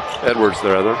that Edwards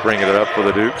there, bringing it up for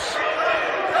the Dukes.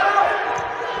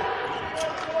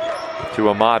 To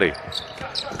Amati.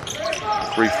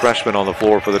 3 freshmen on the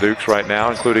floor for the Dukes right now,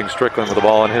 including Strickland with the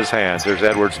ball in his hands. There's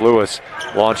Edwards. Lewis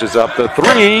launches up the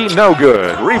 3. No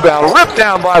good. Rebound ripped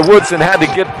down by Woodson. Had to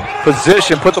get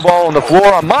position, put the ball on the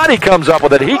floor. Amati comes up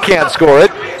with it. He can't score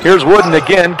it. Here's Wooden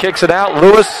again. Kicks it out.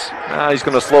 Lewis, he's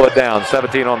going to slow it down.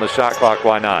 17 on the shot clock.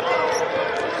 Why not?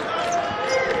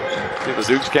 The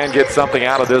Dukes can get something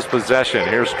out of this possession.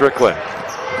 Here's Strickland.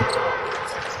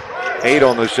 8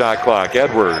 on the shot clock.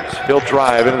 Edwards, he'll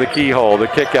drive into the keyhole. The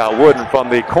kick out. Wooden from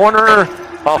the corner.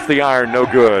 Off the iron, no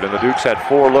good. And the Dukes had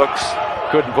 4 looks.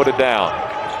 Couldn't put it down.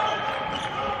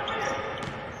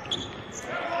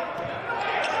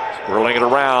 Whirling it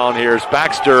around. Here's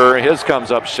Baxter. His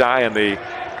comes up shy, and the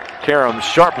carom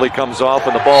sharply comes off,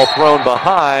 and the ball thrown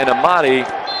behind. Amati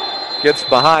gets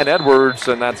behind Edwards,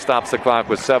 and that stops the clock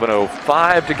with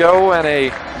 7:05 to go, and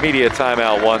a media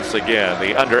timeout once again.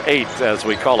 The under 8, as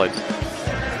we call it.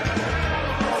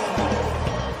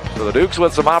 So the Dukes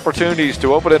with some opportunities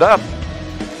to open it up,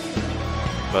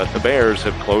 but the Bears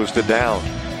have closed it down.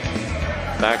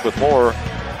 Back with more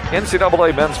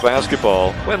NCAA men's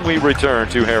basketball when we return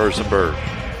to Harrisonburg.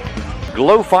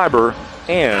 Glow Fiber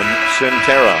and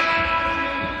Centera.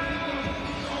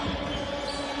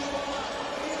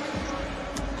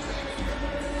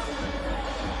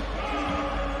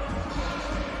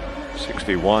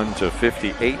 (61 to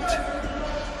 58).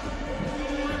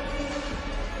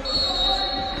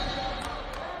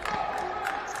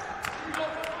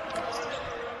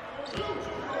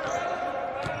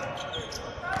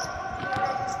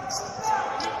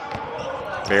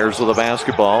 Bears with the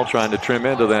basketball, trying to trim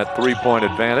into that 3-point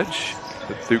advantage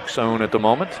the Dukes own at the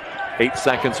moment. 8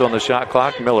 seconds on the shot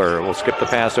clock. Miller will skip the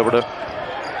pass over to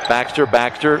Baxter.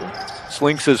 Baxter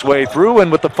slinks his way through,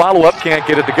 and with the follow-up can't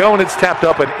get it to go, and it's tapped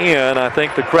up and in. I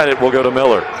think the credit will go to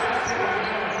Miller.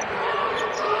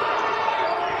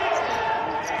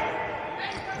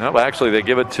 No, actually they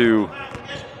give it to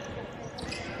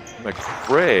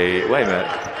McRae. Wait a minute.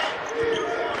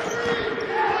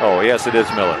 Oh, yes, it is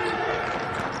Miller.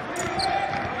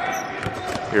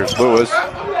 Here's Lewis,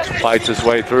 fights his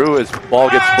way through. His ball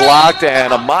gets blocked,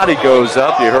 and Amati goes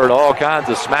up. You heard all kinds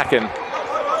of smacking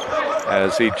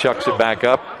as he chucks it back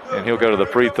up, and he'll go to the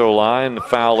free throw line. The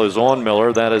foul is on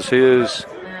Miller. That is his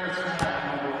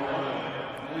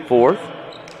 4th.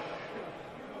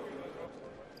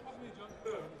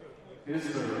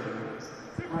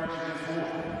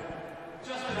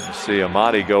 See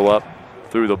Amati go up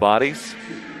through the bodies,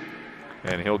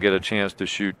 and he'll get a chance to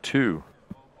shoot 2.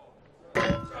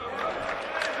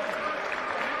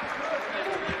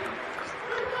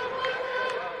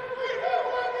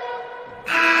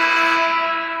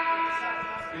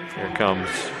 Here comes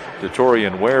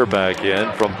Detorian Ware back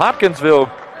in from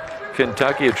Hopkinsville,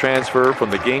 Kentucky, a transfer from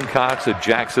the Gamecocks at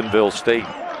Jacksonville State.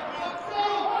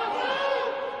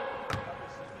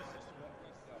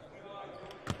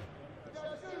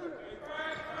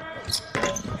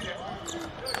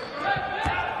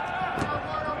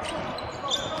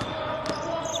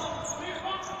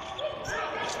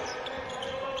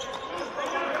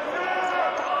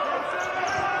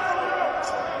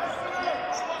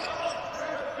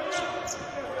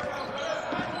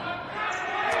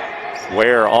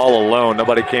 Ware all alone.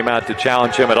 Nobody came out to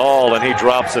challenge him at all, and he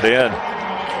drops it in.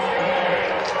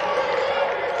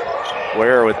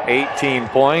 Ware with 18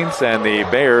 points, and the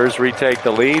Bears retake the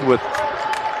lead with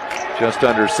just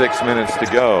under 6 minutes to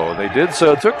go. They did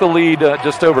so, took the lead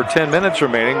just over 10 minutes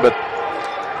remaining, but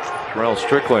Terrell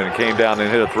Strickland came down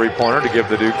and hit a 3-pointer to give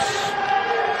the Dukes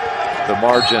the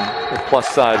margin, the plus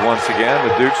side once again.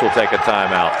 The Dukes will take a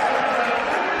timeout,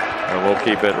 and we'll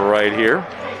keep it right here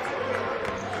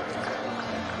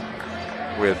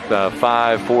with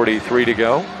 5:43 to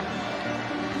go.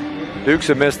 Dukes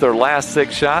have missed their last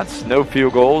 6 shots, no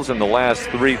field goals in the last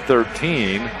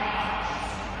 3-13.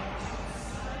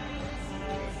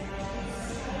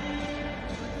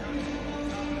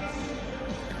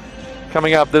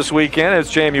 Coming up this weekend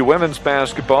is JMU women's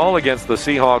basketball against the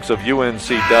Seahawks of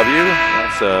UNCW.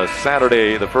 That's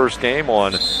Saturday, the first game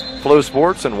on Flow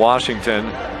Sports in Washington,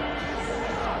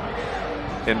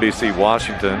 NBC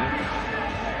Washington.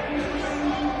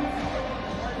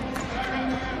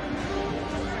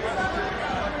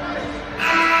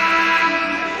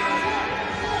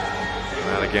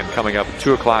 And again, coming up at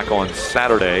 2 o'clock on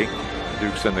Saturday.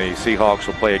 Dukes and the Seahawks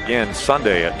will play again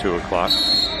Sunday at 2 o'clock.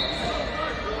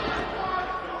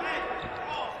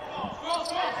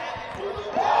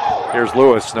 Here's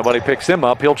Lewis. Nobody picks him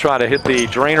up. He'll try to hit the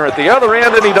drainer at the other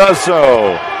end, and he does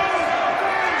so.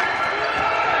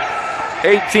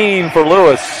 18 for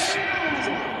Lewis.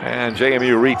 And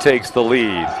JMU retakes the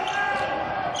lead.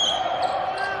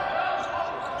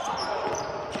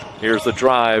 Here's the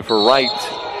drive for Wright.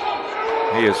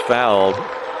 He is fouled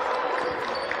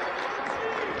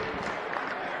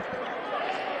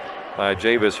by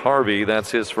Javis Harvey.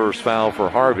 That's his first foul for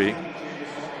Harvey.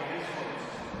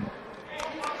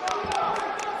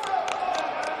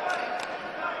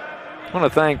 I want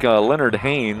to thank Leonard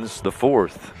Haynes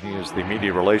IV. He is the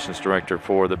media relations director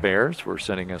for the Bears, for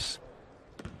sending us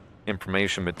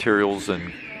information, materials,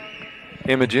 and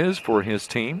images for his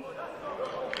team.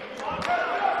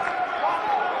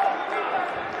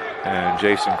 And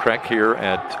Jason Kreck here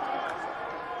at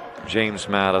James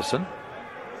Madison.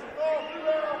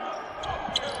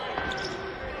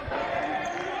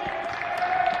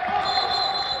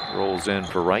 Rolls in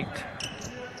for Wright.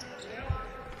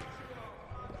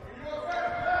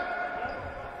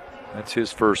 That's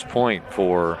his first point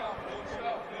for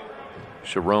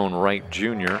Sharon Wright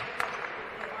Jr.,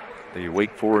 the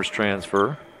Wake Forest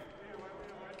transfer.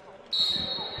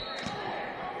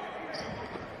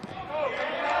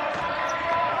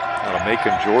 Out of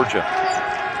Macon, Georgia.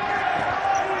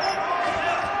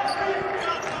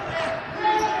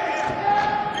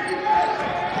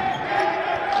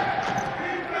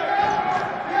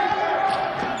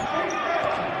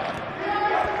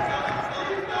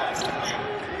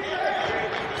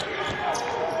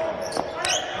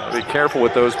 Careful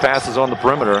with those passes on the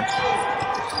perimeter.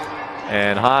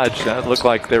 And Hodge, that looked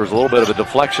like there was a little bit of a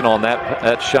deflection on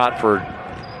that shot for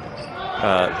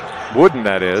Wooden,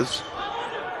 that is.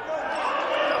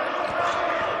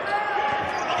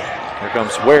 Here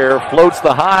comes Ware, floats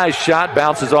the high shot,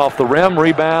 bounces off the rim.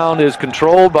 Rebound is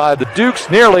controlled by the Dukes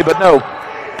nearly, but no.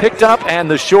 Picked up, and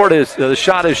the shot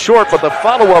is short, but the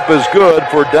follow-up is good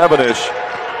for Devonish.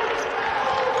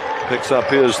 Picks up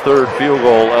his third field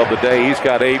goal of the day. He's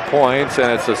got 8 points, and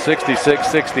it's a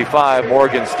 66-65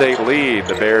 Morgan State lead.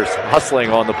 The Bears hustling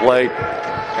on the play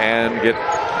and get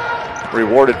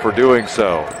rewarded for doing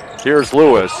so. Here's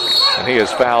Lewis, and he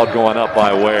is fouled going up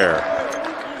by Ware.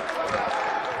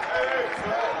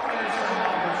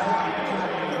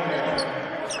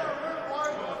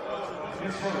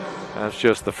 That's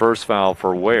just the first foul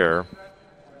for Ware.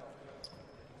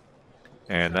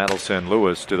 And that'll send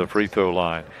Lewis to the free throw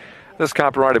line. This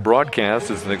copyrighted broadcast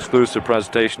is an exclusive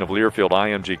presentation of Learfield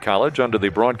IMG College under the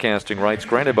broadcasting rights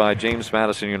granted by James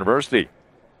Madison University.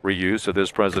 Reuse of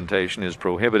this presentation is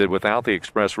prohibited without the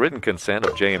express written consent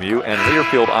of JMU and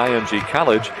Learfield IMG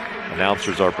College.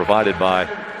 Announcers are provided by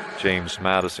James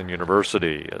Madison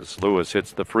University. As Lewis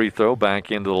hits the free throw,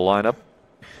 back into the lineup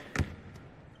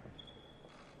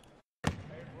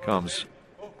comes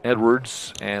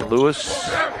Edwards, and Lewis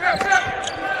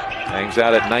hangs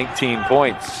out at 19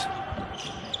 points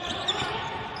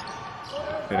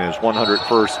in his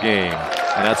 101st game.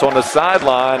 And that's on the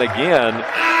sideline again.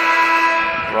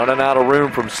 Running out of room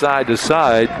from side to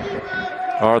side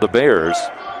are the Bears.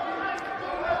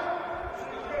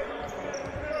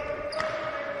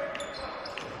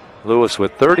 Lewis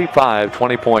with 35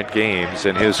 20-point games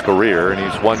in his career, and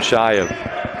he's one shy of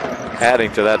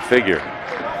adding to that figure.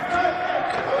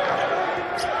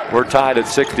 We're tied at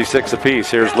 66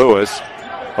 apiece. Here's Lewis.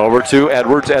 Over to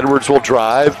Edwards. Edwards will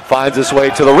drive, finds his way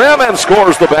to the rim, and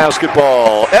scores the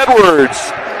basketball. Edwards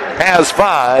has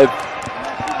 5.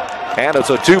 And it's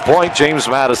a 2-point James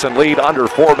Madison lead, under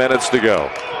 4 minutes to go.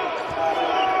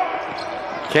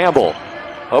 Campbell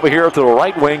over here to the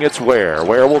right wing. It's Ware.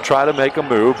 Ware will try to make a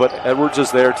move, but Edwards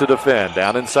is there to defend.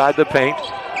 Down inside the paint.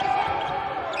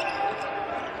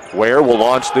 Ware will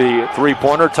launch the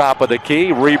three-pointer, top of the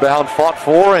key. Rebound fought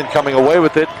for, and coming away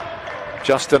with it,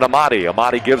 Justin Amati.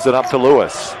 Amati gives it up to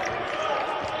Lewis.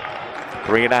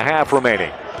 3.5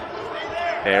 remaining.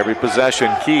 Every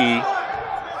possession key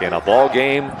in a ball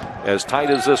game as tight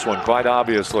as this one, quite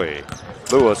obviously.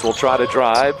 Lewis will try to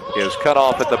drive, is cut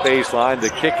off at the baseline.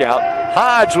 The kick out.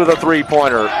 Hodge with a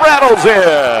three-pointer, rattles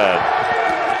in.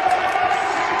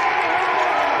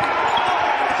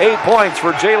 8 points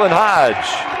for Jalen Hodge.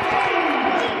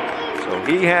 So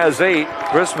he has 8.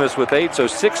 Christmas with 8, so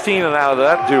 16 and out of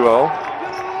that duo.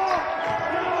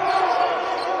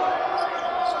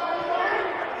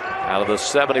 Out of the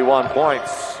 71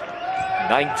 points,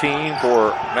 19 for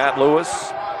Matt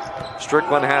Lewis.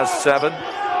 Strickland has 7.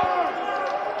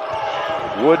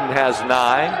 Wooden has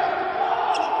 9.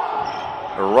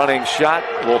 A running shot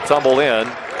will tumble in.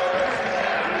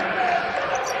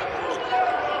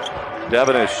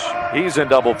 Devenish, he's in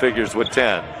double figures with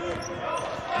 10.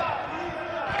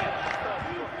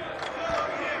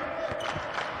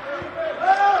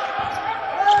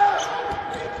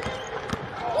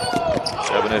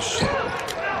 Devenish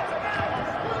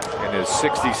in his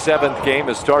 67th game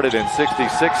has started in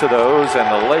 66 of those, and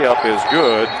the layup is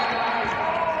good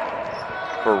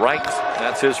for Wright.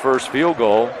 That's his first field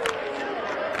goal,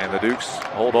 and the Dukes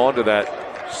hold on to that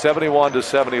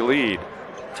 71-70 lead.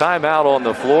 Timeout on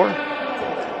the floor,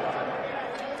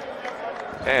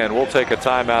 and we'll take a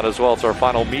timeout as well. It's our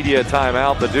final media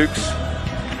timeout. The Dukes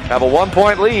have a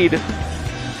 1-point lead.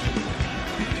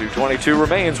 2:22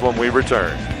 remains when we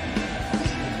return.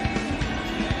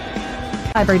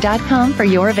 Fiber.com for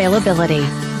your availability.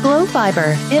 Glow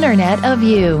Fiber, Internet of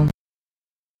You.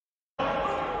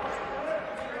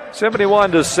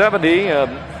 71-70.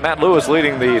 Matt Lewis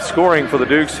leading the scoring for the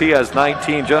Dukes. He has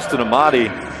 19. Justin Amati,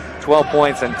 12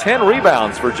 points and 10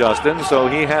 rebounds for Justin. So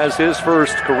he has his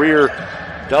first career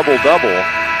double-double.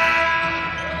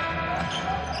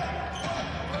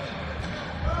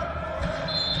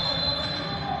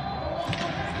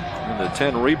 And the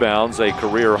 10 rebounds, a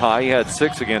career high. He had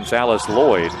 6 against Alice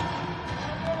Lloyd.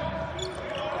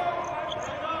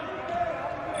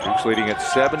 Dukes leading at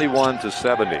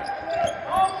 71-70.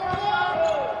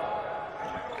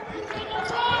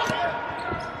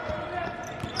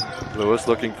 Lewis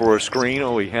looking for a screen.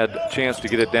 Oh, he had a chance to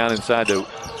get it down inside to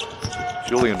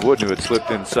Julian Wooden, who had slipped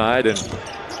inside, and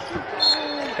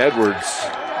Edwards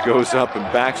goes up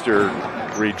and Baxter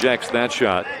rejects that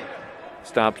shot.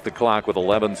 Stops the clock with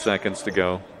 11 seconds to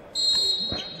go.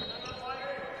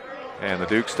 And the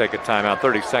Dukes take a timeout,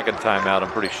 30-second timeout, I'm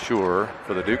pretty sure,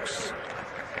 for the Dukes.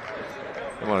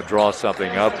 They want to draw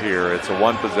something up here. It's a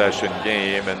one-possession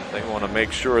game, and they want to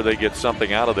make sure they get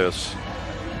something out of this.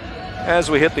 As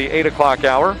we hit the 8 o'clock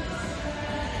hour,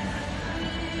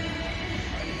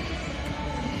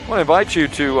 I want to invite you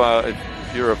to, if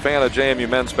you're a fan of JMU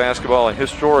men's basketball, and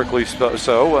historically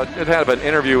so, it had an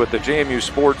interview with the JMU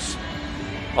Sports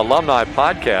Alumni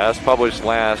podcast published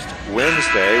last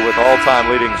Wednesday with all-time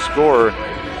leading scorer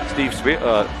Steve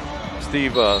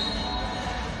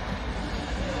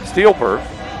Steelper.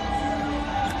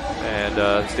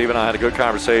 And Steve and I had a good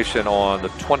conversation on the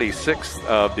 26th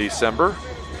of December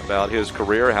about his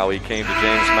career, how he came to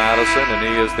James Madison, and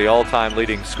he is the all-time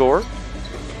leading scorer.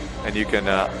 And you can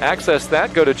access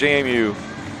that. Go to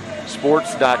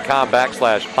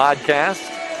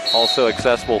jmusports.com/podcast. Also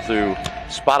accessible through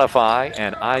Spotify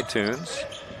and iTunes.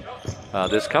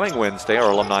 This coming Wednesday,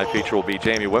 our alumni feature will be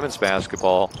JMU women's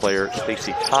basketball player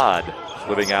Stacey Todd,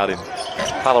 living out in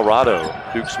Colorado.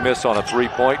 Dukes miss on a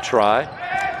three-point try.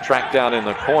 Tracked down in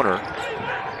the corner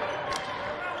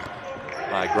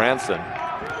by Granson.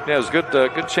 Yeah, it was a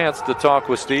good chance to talk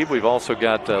with Steve. We've also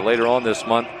got later on this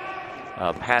month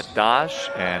Pat Dosh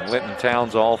and Linton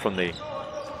Towns, all from the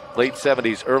late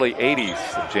 70s, early 80s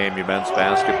of JMU men's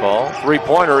basketball.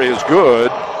 Three-pointer is good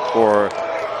for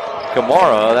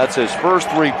Kamara. That's his first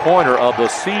three-pointer of the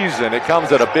season. It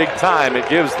comes at a big time. It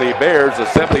gives the Bears a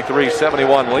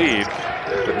 73-71 lead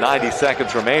with 90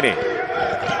 seconds remaining.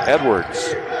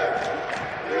 Edwards.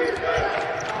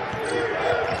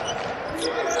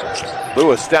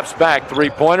 Lewis steps back,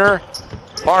 three-pointer.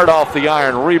 Hard off the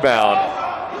iron, rebound.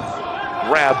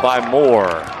 Grabbed by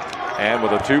Moore. And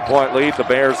with a 2-point lead, the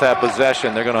Bears have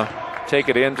possession. They're going to take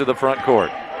it into the front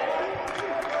court.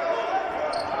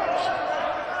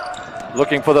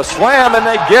 Looking for the slam, and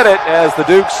they get it as the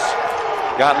Dukes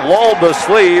got lulled to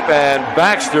sleep, and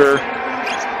Baxter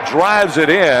drives it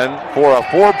in for a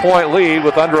 4-point lead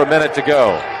with under a minute to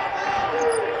go.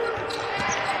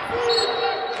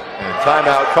 And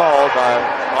timeout called by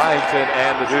Byington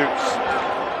and the Dukes.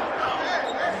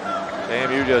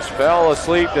 JMU just fell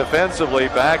asleep defensively.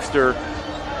 Baxter,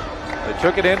 they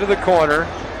took it into the corner.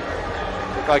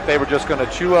 Looked like they were just going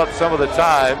to chew up some of the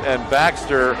time, and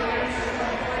Baxter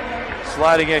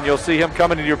sliding in. You'll see him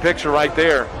coming into your picture right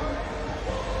there.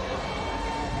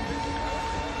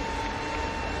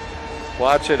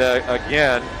 Watch it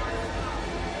again.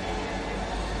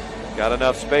 Got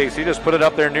enough space. He just put it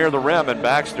up there near the rim, and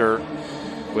Baxter,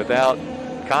 without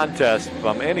contest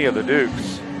from any of the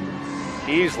Dukes,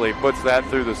 easily puts that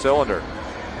through the cylinder.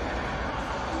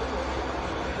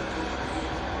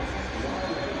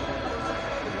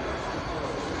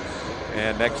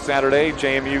 And next Saturday,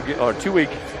 JMU, or 2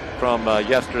 weeks from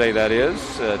yesterday, that is,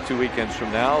 2 weekends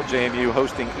from now, JMU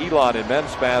hosting Elon in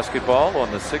men's basketball on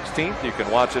the 16th. You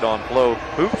can watch it on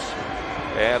FloHoops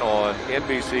and on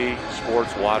NBC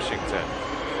Sports Washington.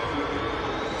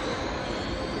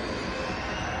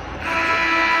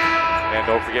 And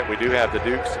don't forget, we do have the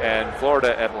Dukes and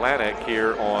Florida Atlantic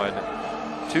here on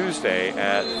Tuesday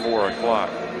at 4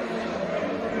 o'clock.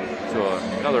 So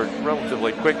another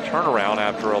relatively quick turnaround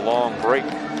after a long break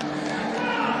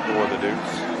for the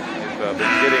Dukes. They've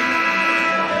been getting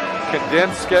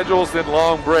condensed schedules, then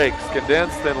long breaks,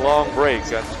 condensed, then long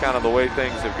breaks. That's kind of the way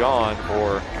things have gone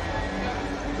for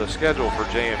the schedule for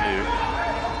JMU.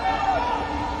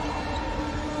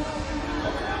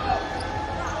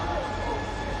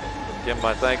 Give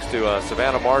my thanks to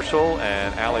Savannah Marshall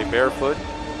and Allie Barefoot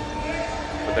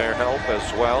for their help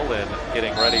as well in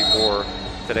getting ready for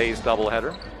today's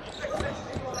doubleheader.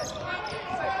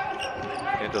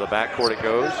 Into the backcourt it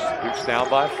goes. Dukes down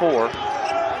by 4.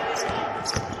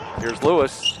 Here's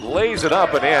Lewis. Lays it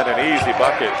up and in. An easy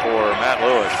bucket for Matt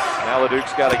Lewis. Now the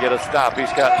Dukes got to get a stop.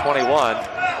 He's got 21.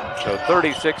 So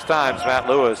 36 times Matt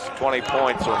Lewis, 20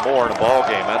 points or more in a ball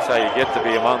game. That's how you get to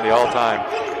be among the all-time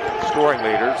scoring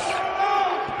leaders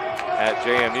at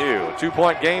JMU. A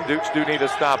 2-point game. Dukes do need a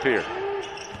stop here.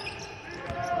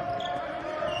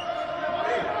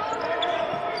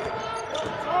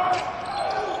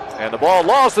 And the ball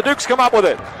lost. The Dukes come up with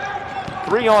it.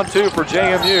 3-on-2 for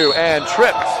JMU, and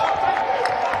tripped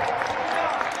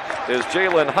is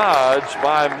Jalen Hodge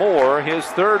by Moore. His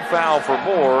third foul for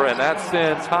Moore, and that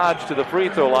sends Hodge to the free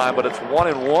throw line, but it's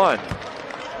 1-and-1.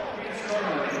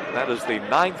 That is the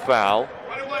 9th foul.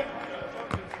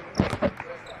 So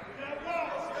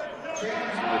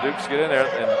the Dukes get in there,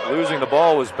 and losing the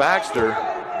ball was Baxter.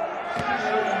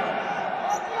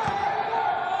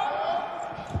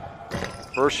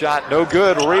 First shot, no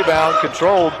good. Rebound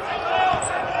controlled.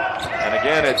 And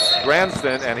again, it's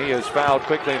Granston, and he is fouled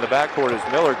quickly in the backcourt as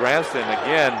Miller. Granston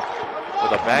again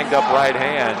with a banged up right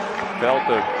hand. Felt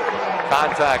the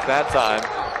contact that time.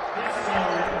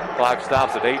 Clock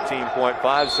stops at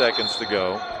 18.5 seconds to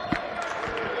go.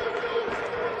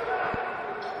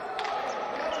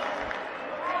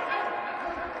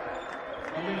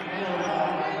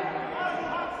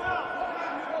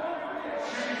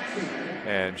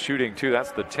 And shooting 2,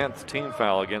 that's the 10th team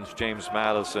foul against James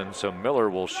Madison, so Miller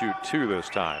will shoot 2 this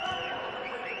time.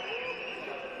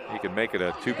 He can make it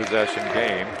a 2-possession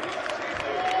game.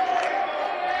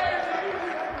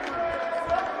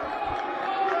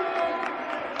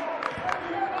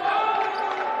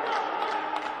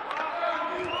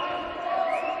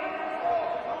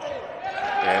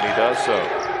 And he does so.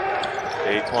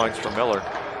 8 points for Miller.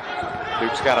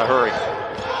 Duke's got to hurry.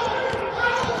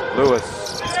 Lewis.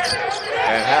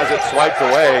 And has it swiped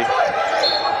away.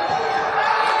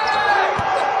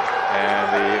 And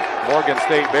the Morgan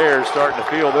State Bears starting to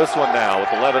feel this one now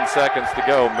with 11 seconds to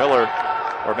go. Miller,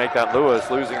 or make that Lewis,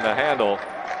 losing the handle.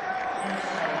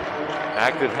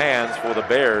 Active hands for the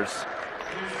Bears.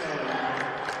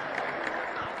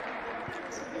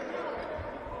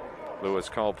 Lewis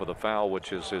called for the foul,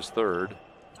 which is his third.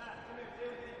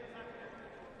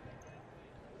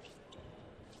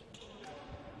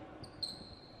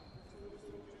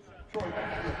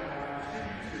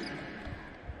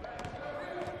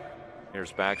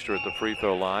 Here's Baxter at the free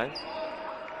throw line.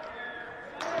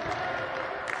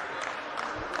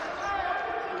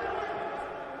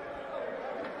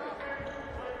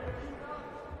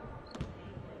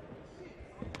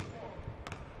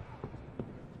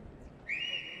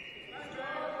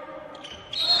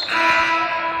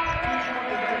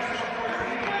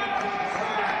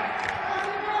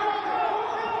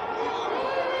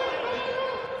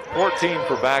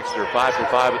 For Baxter, 5 for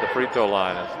 5 at the free throw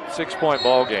line. A 6-point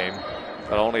ball game,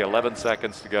 but only 11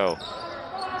 seconds to go.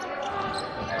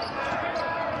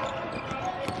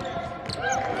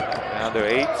 Down to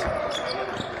 8.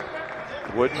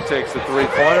 Wooden takes the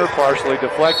 3-pointer, partially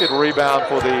deflected. Rebound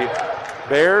for the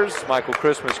Bears. Michael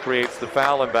Christmas creates the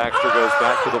foul, and Baxter goes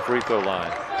back to the free throw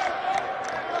line.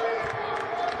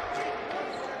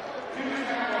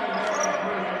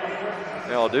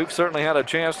 Well, Duke certainly had a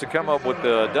chance to come up with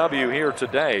the W here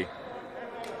today.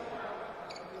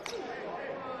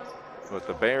 But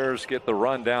the Bears get the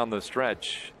run down the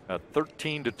stretch. A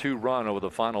 13-2 run over the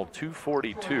final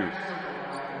 2:42.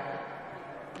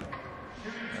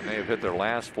 And they have hit their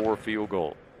last 4 field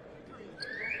goals.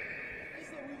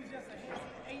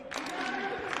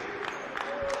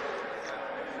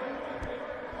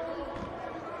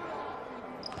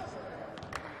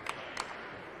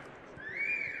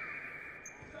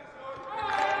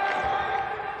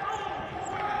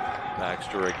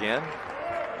 Baxter again.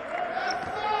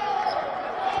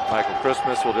 Michael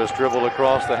Christmas will just dribble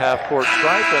across the half-court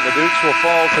stripe, and the Dukes will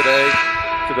fall today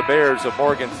to the Bears of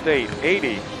Morgan State,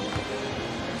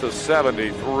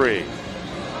 80-73.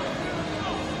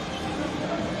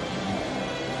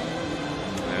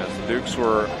 As the Dukes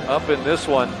were up in this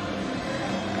one,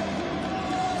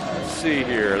 let's see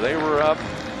here, they were up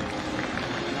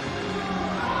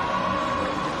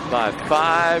by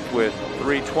 5 with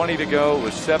 3:20 to go. It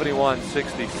was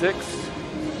 71-66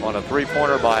 on a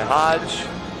three-pointer by Hodge.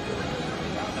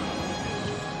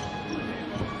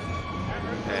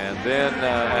 And then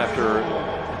after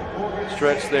a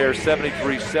stretch there,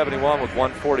 73-71 with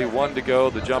 1:41 to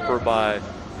go. The jumper by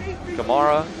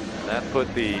Kamara. That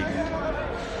put the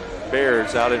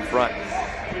Bears out in front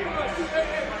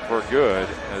for good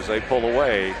as they pull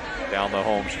away down the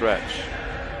home stretch.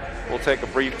 We'll take a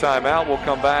brief timeout. We'll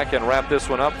come back and wrap this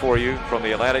one up for you from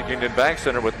the Atlantic Union Bank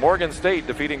Center with Morgan State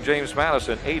defeating James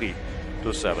Madison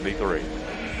 80-73.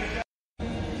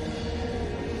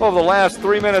 Over the last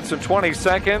 3 minutes and 20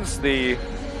 seconds, the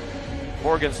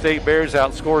Morgan State Bears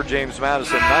outscored James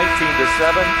Madison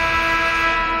 19-7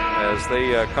 as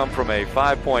they come from a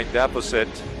 5-point deficit,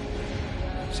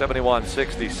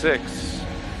 71-66,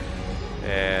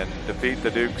 and defeat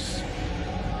the Dukes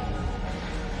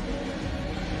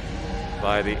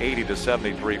by the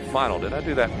 80-73 final. Did I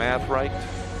do that math right?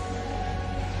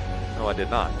 No, I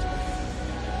did not.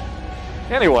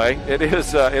 Anyway, it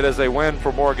is a win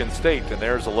for Morgan State, and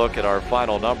there's a look at our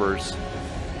final numbers.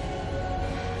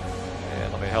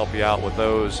 And let me help you out with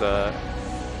those.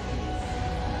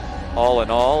 All in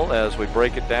all, as we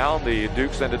break it down, the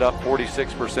Dukes ended up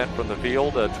 46% from the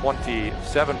field,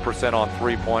 27% on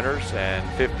three-pointers, and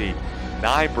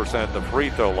 59% at the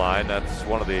free throw line. That's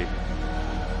one of the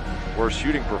worst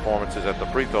shooting performances at the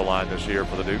free throw line this year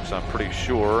for the Dukes, I'm pretty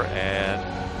sure. And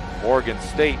Morgan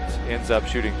State ends up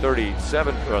shooting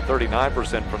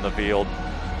 39% from the field,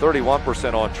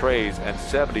 31% on trays, and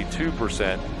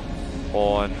 72%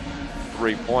 on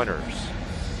three-pointers.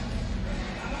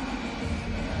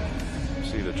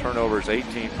 See the turnovers,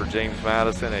 18 for James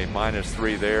Madison, a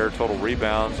 -3 there. Total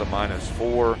rebounds, a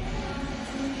 -4.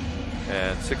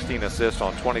 And 16 assists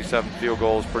on 27 field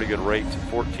goals. Pretty good rate,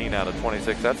 14 out of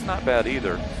 26. That's not bad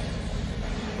either,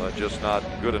 but just not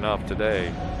good enough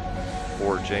today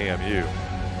for JMU to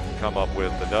come up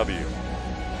with the W.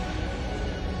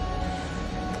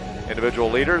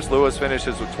 Individual leaders, Lewis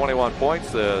finishes with 21 points.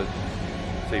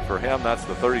 See, for him, that's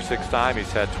the 36th time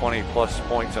he's had 20-plus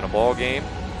points in a ball game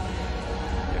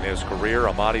in his career.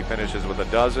 Amadi finishes with a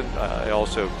dozen. He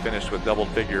also finished with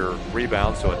double-figure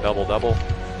rebounds, so a double-double.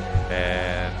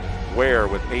 And Ware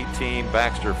with 18,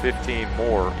 Baxter 15,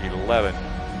 Moore 11.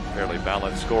 Fairly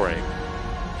balanced scoring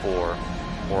for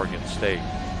Morgan State.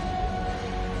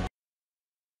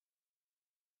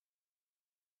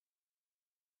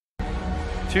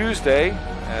 Tuesday,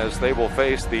 as they will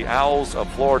face the Owls of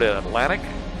Florida Atlantic.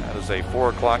 That is a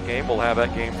 4 o'clock game. We'll have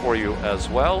that game for you as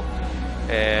well.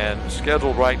 And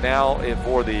scheduled right now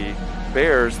for the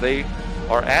Bears, they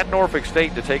are at Norfolk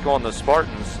State to take on the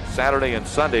Spartans Saturday and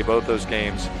Sunday. Both those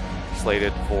games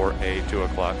slated for a 2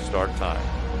 o'clock start time.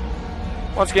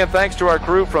 Once again, thanks to our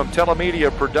crew from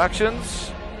Telemedia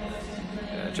Productions,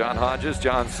 John Hodges,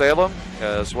 John Salem,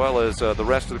 as well as the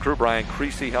rest of the crew. Brian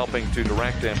Creasy helping to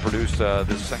direct and produce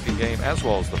this second game, as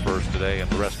well as the first today, and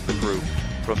the rest of the crew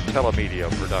from Telemedia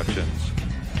Productions.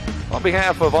 On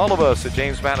behalf of all of us at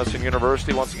James Madison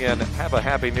University, once again, have a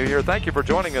Happy New Year. Thank you for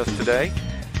joining us today.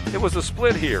 It was a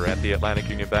split here at the Atlantic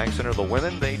Union Bank Center. The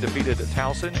women, they defeated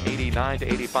Towson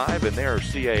 89-85 in their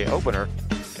CAA opener.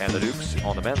 And the Dukes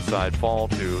on the men's side fall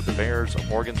to the Bears of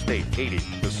Morgan State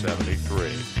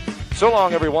 80-73. So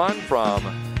long, everyone, from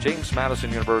James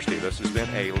Madison University. This has been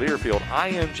a Learfield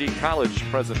IMG College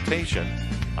presentation.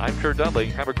 I'm Kurt Dudley.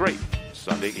 Have a great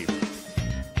Sunday evening.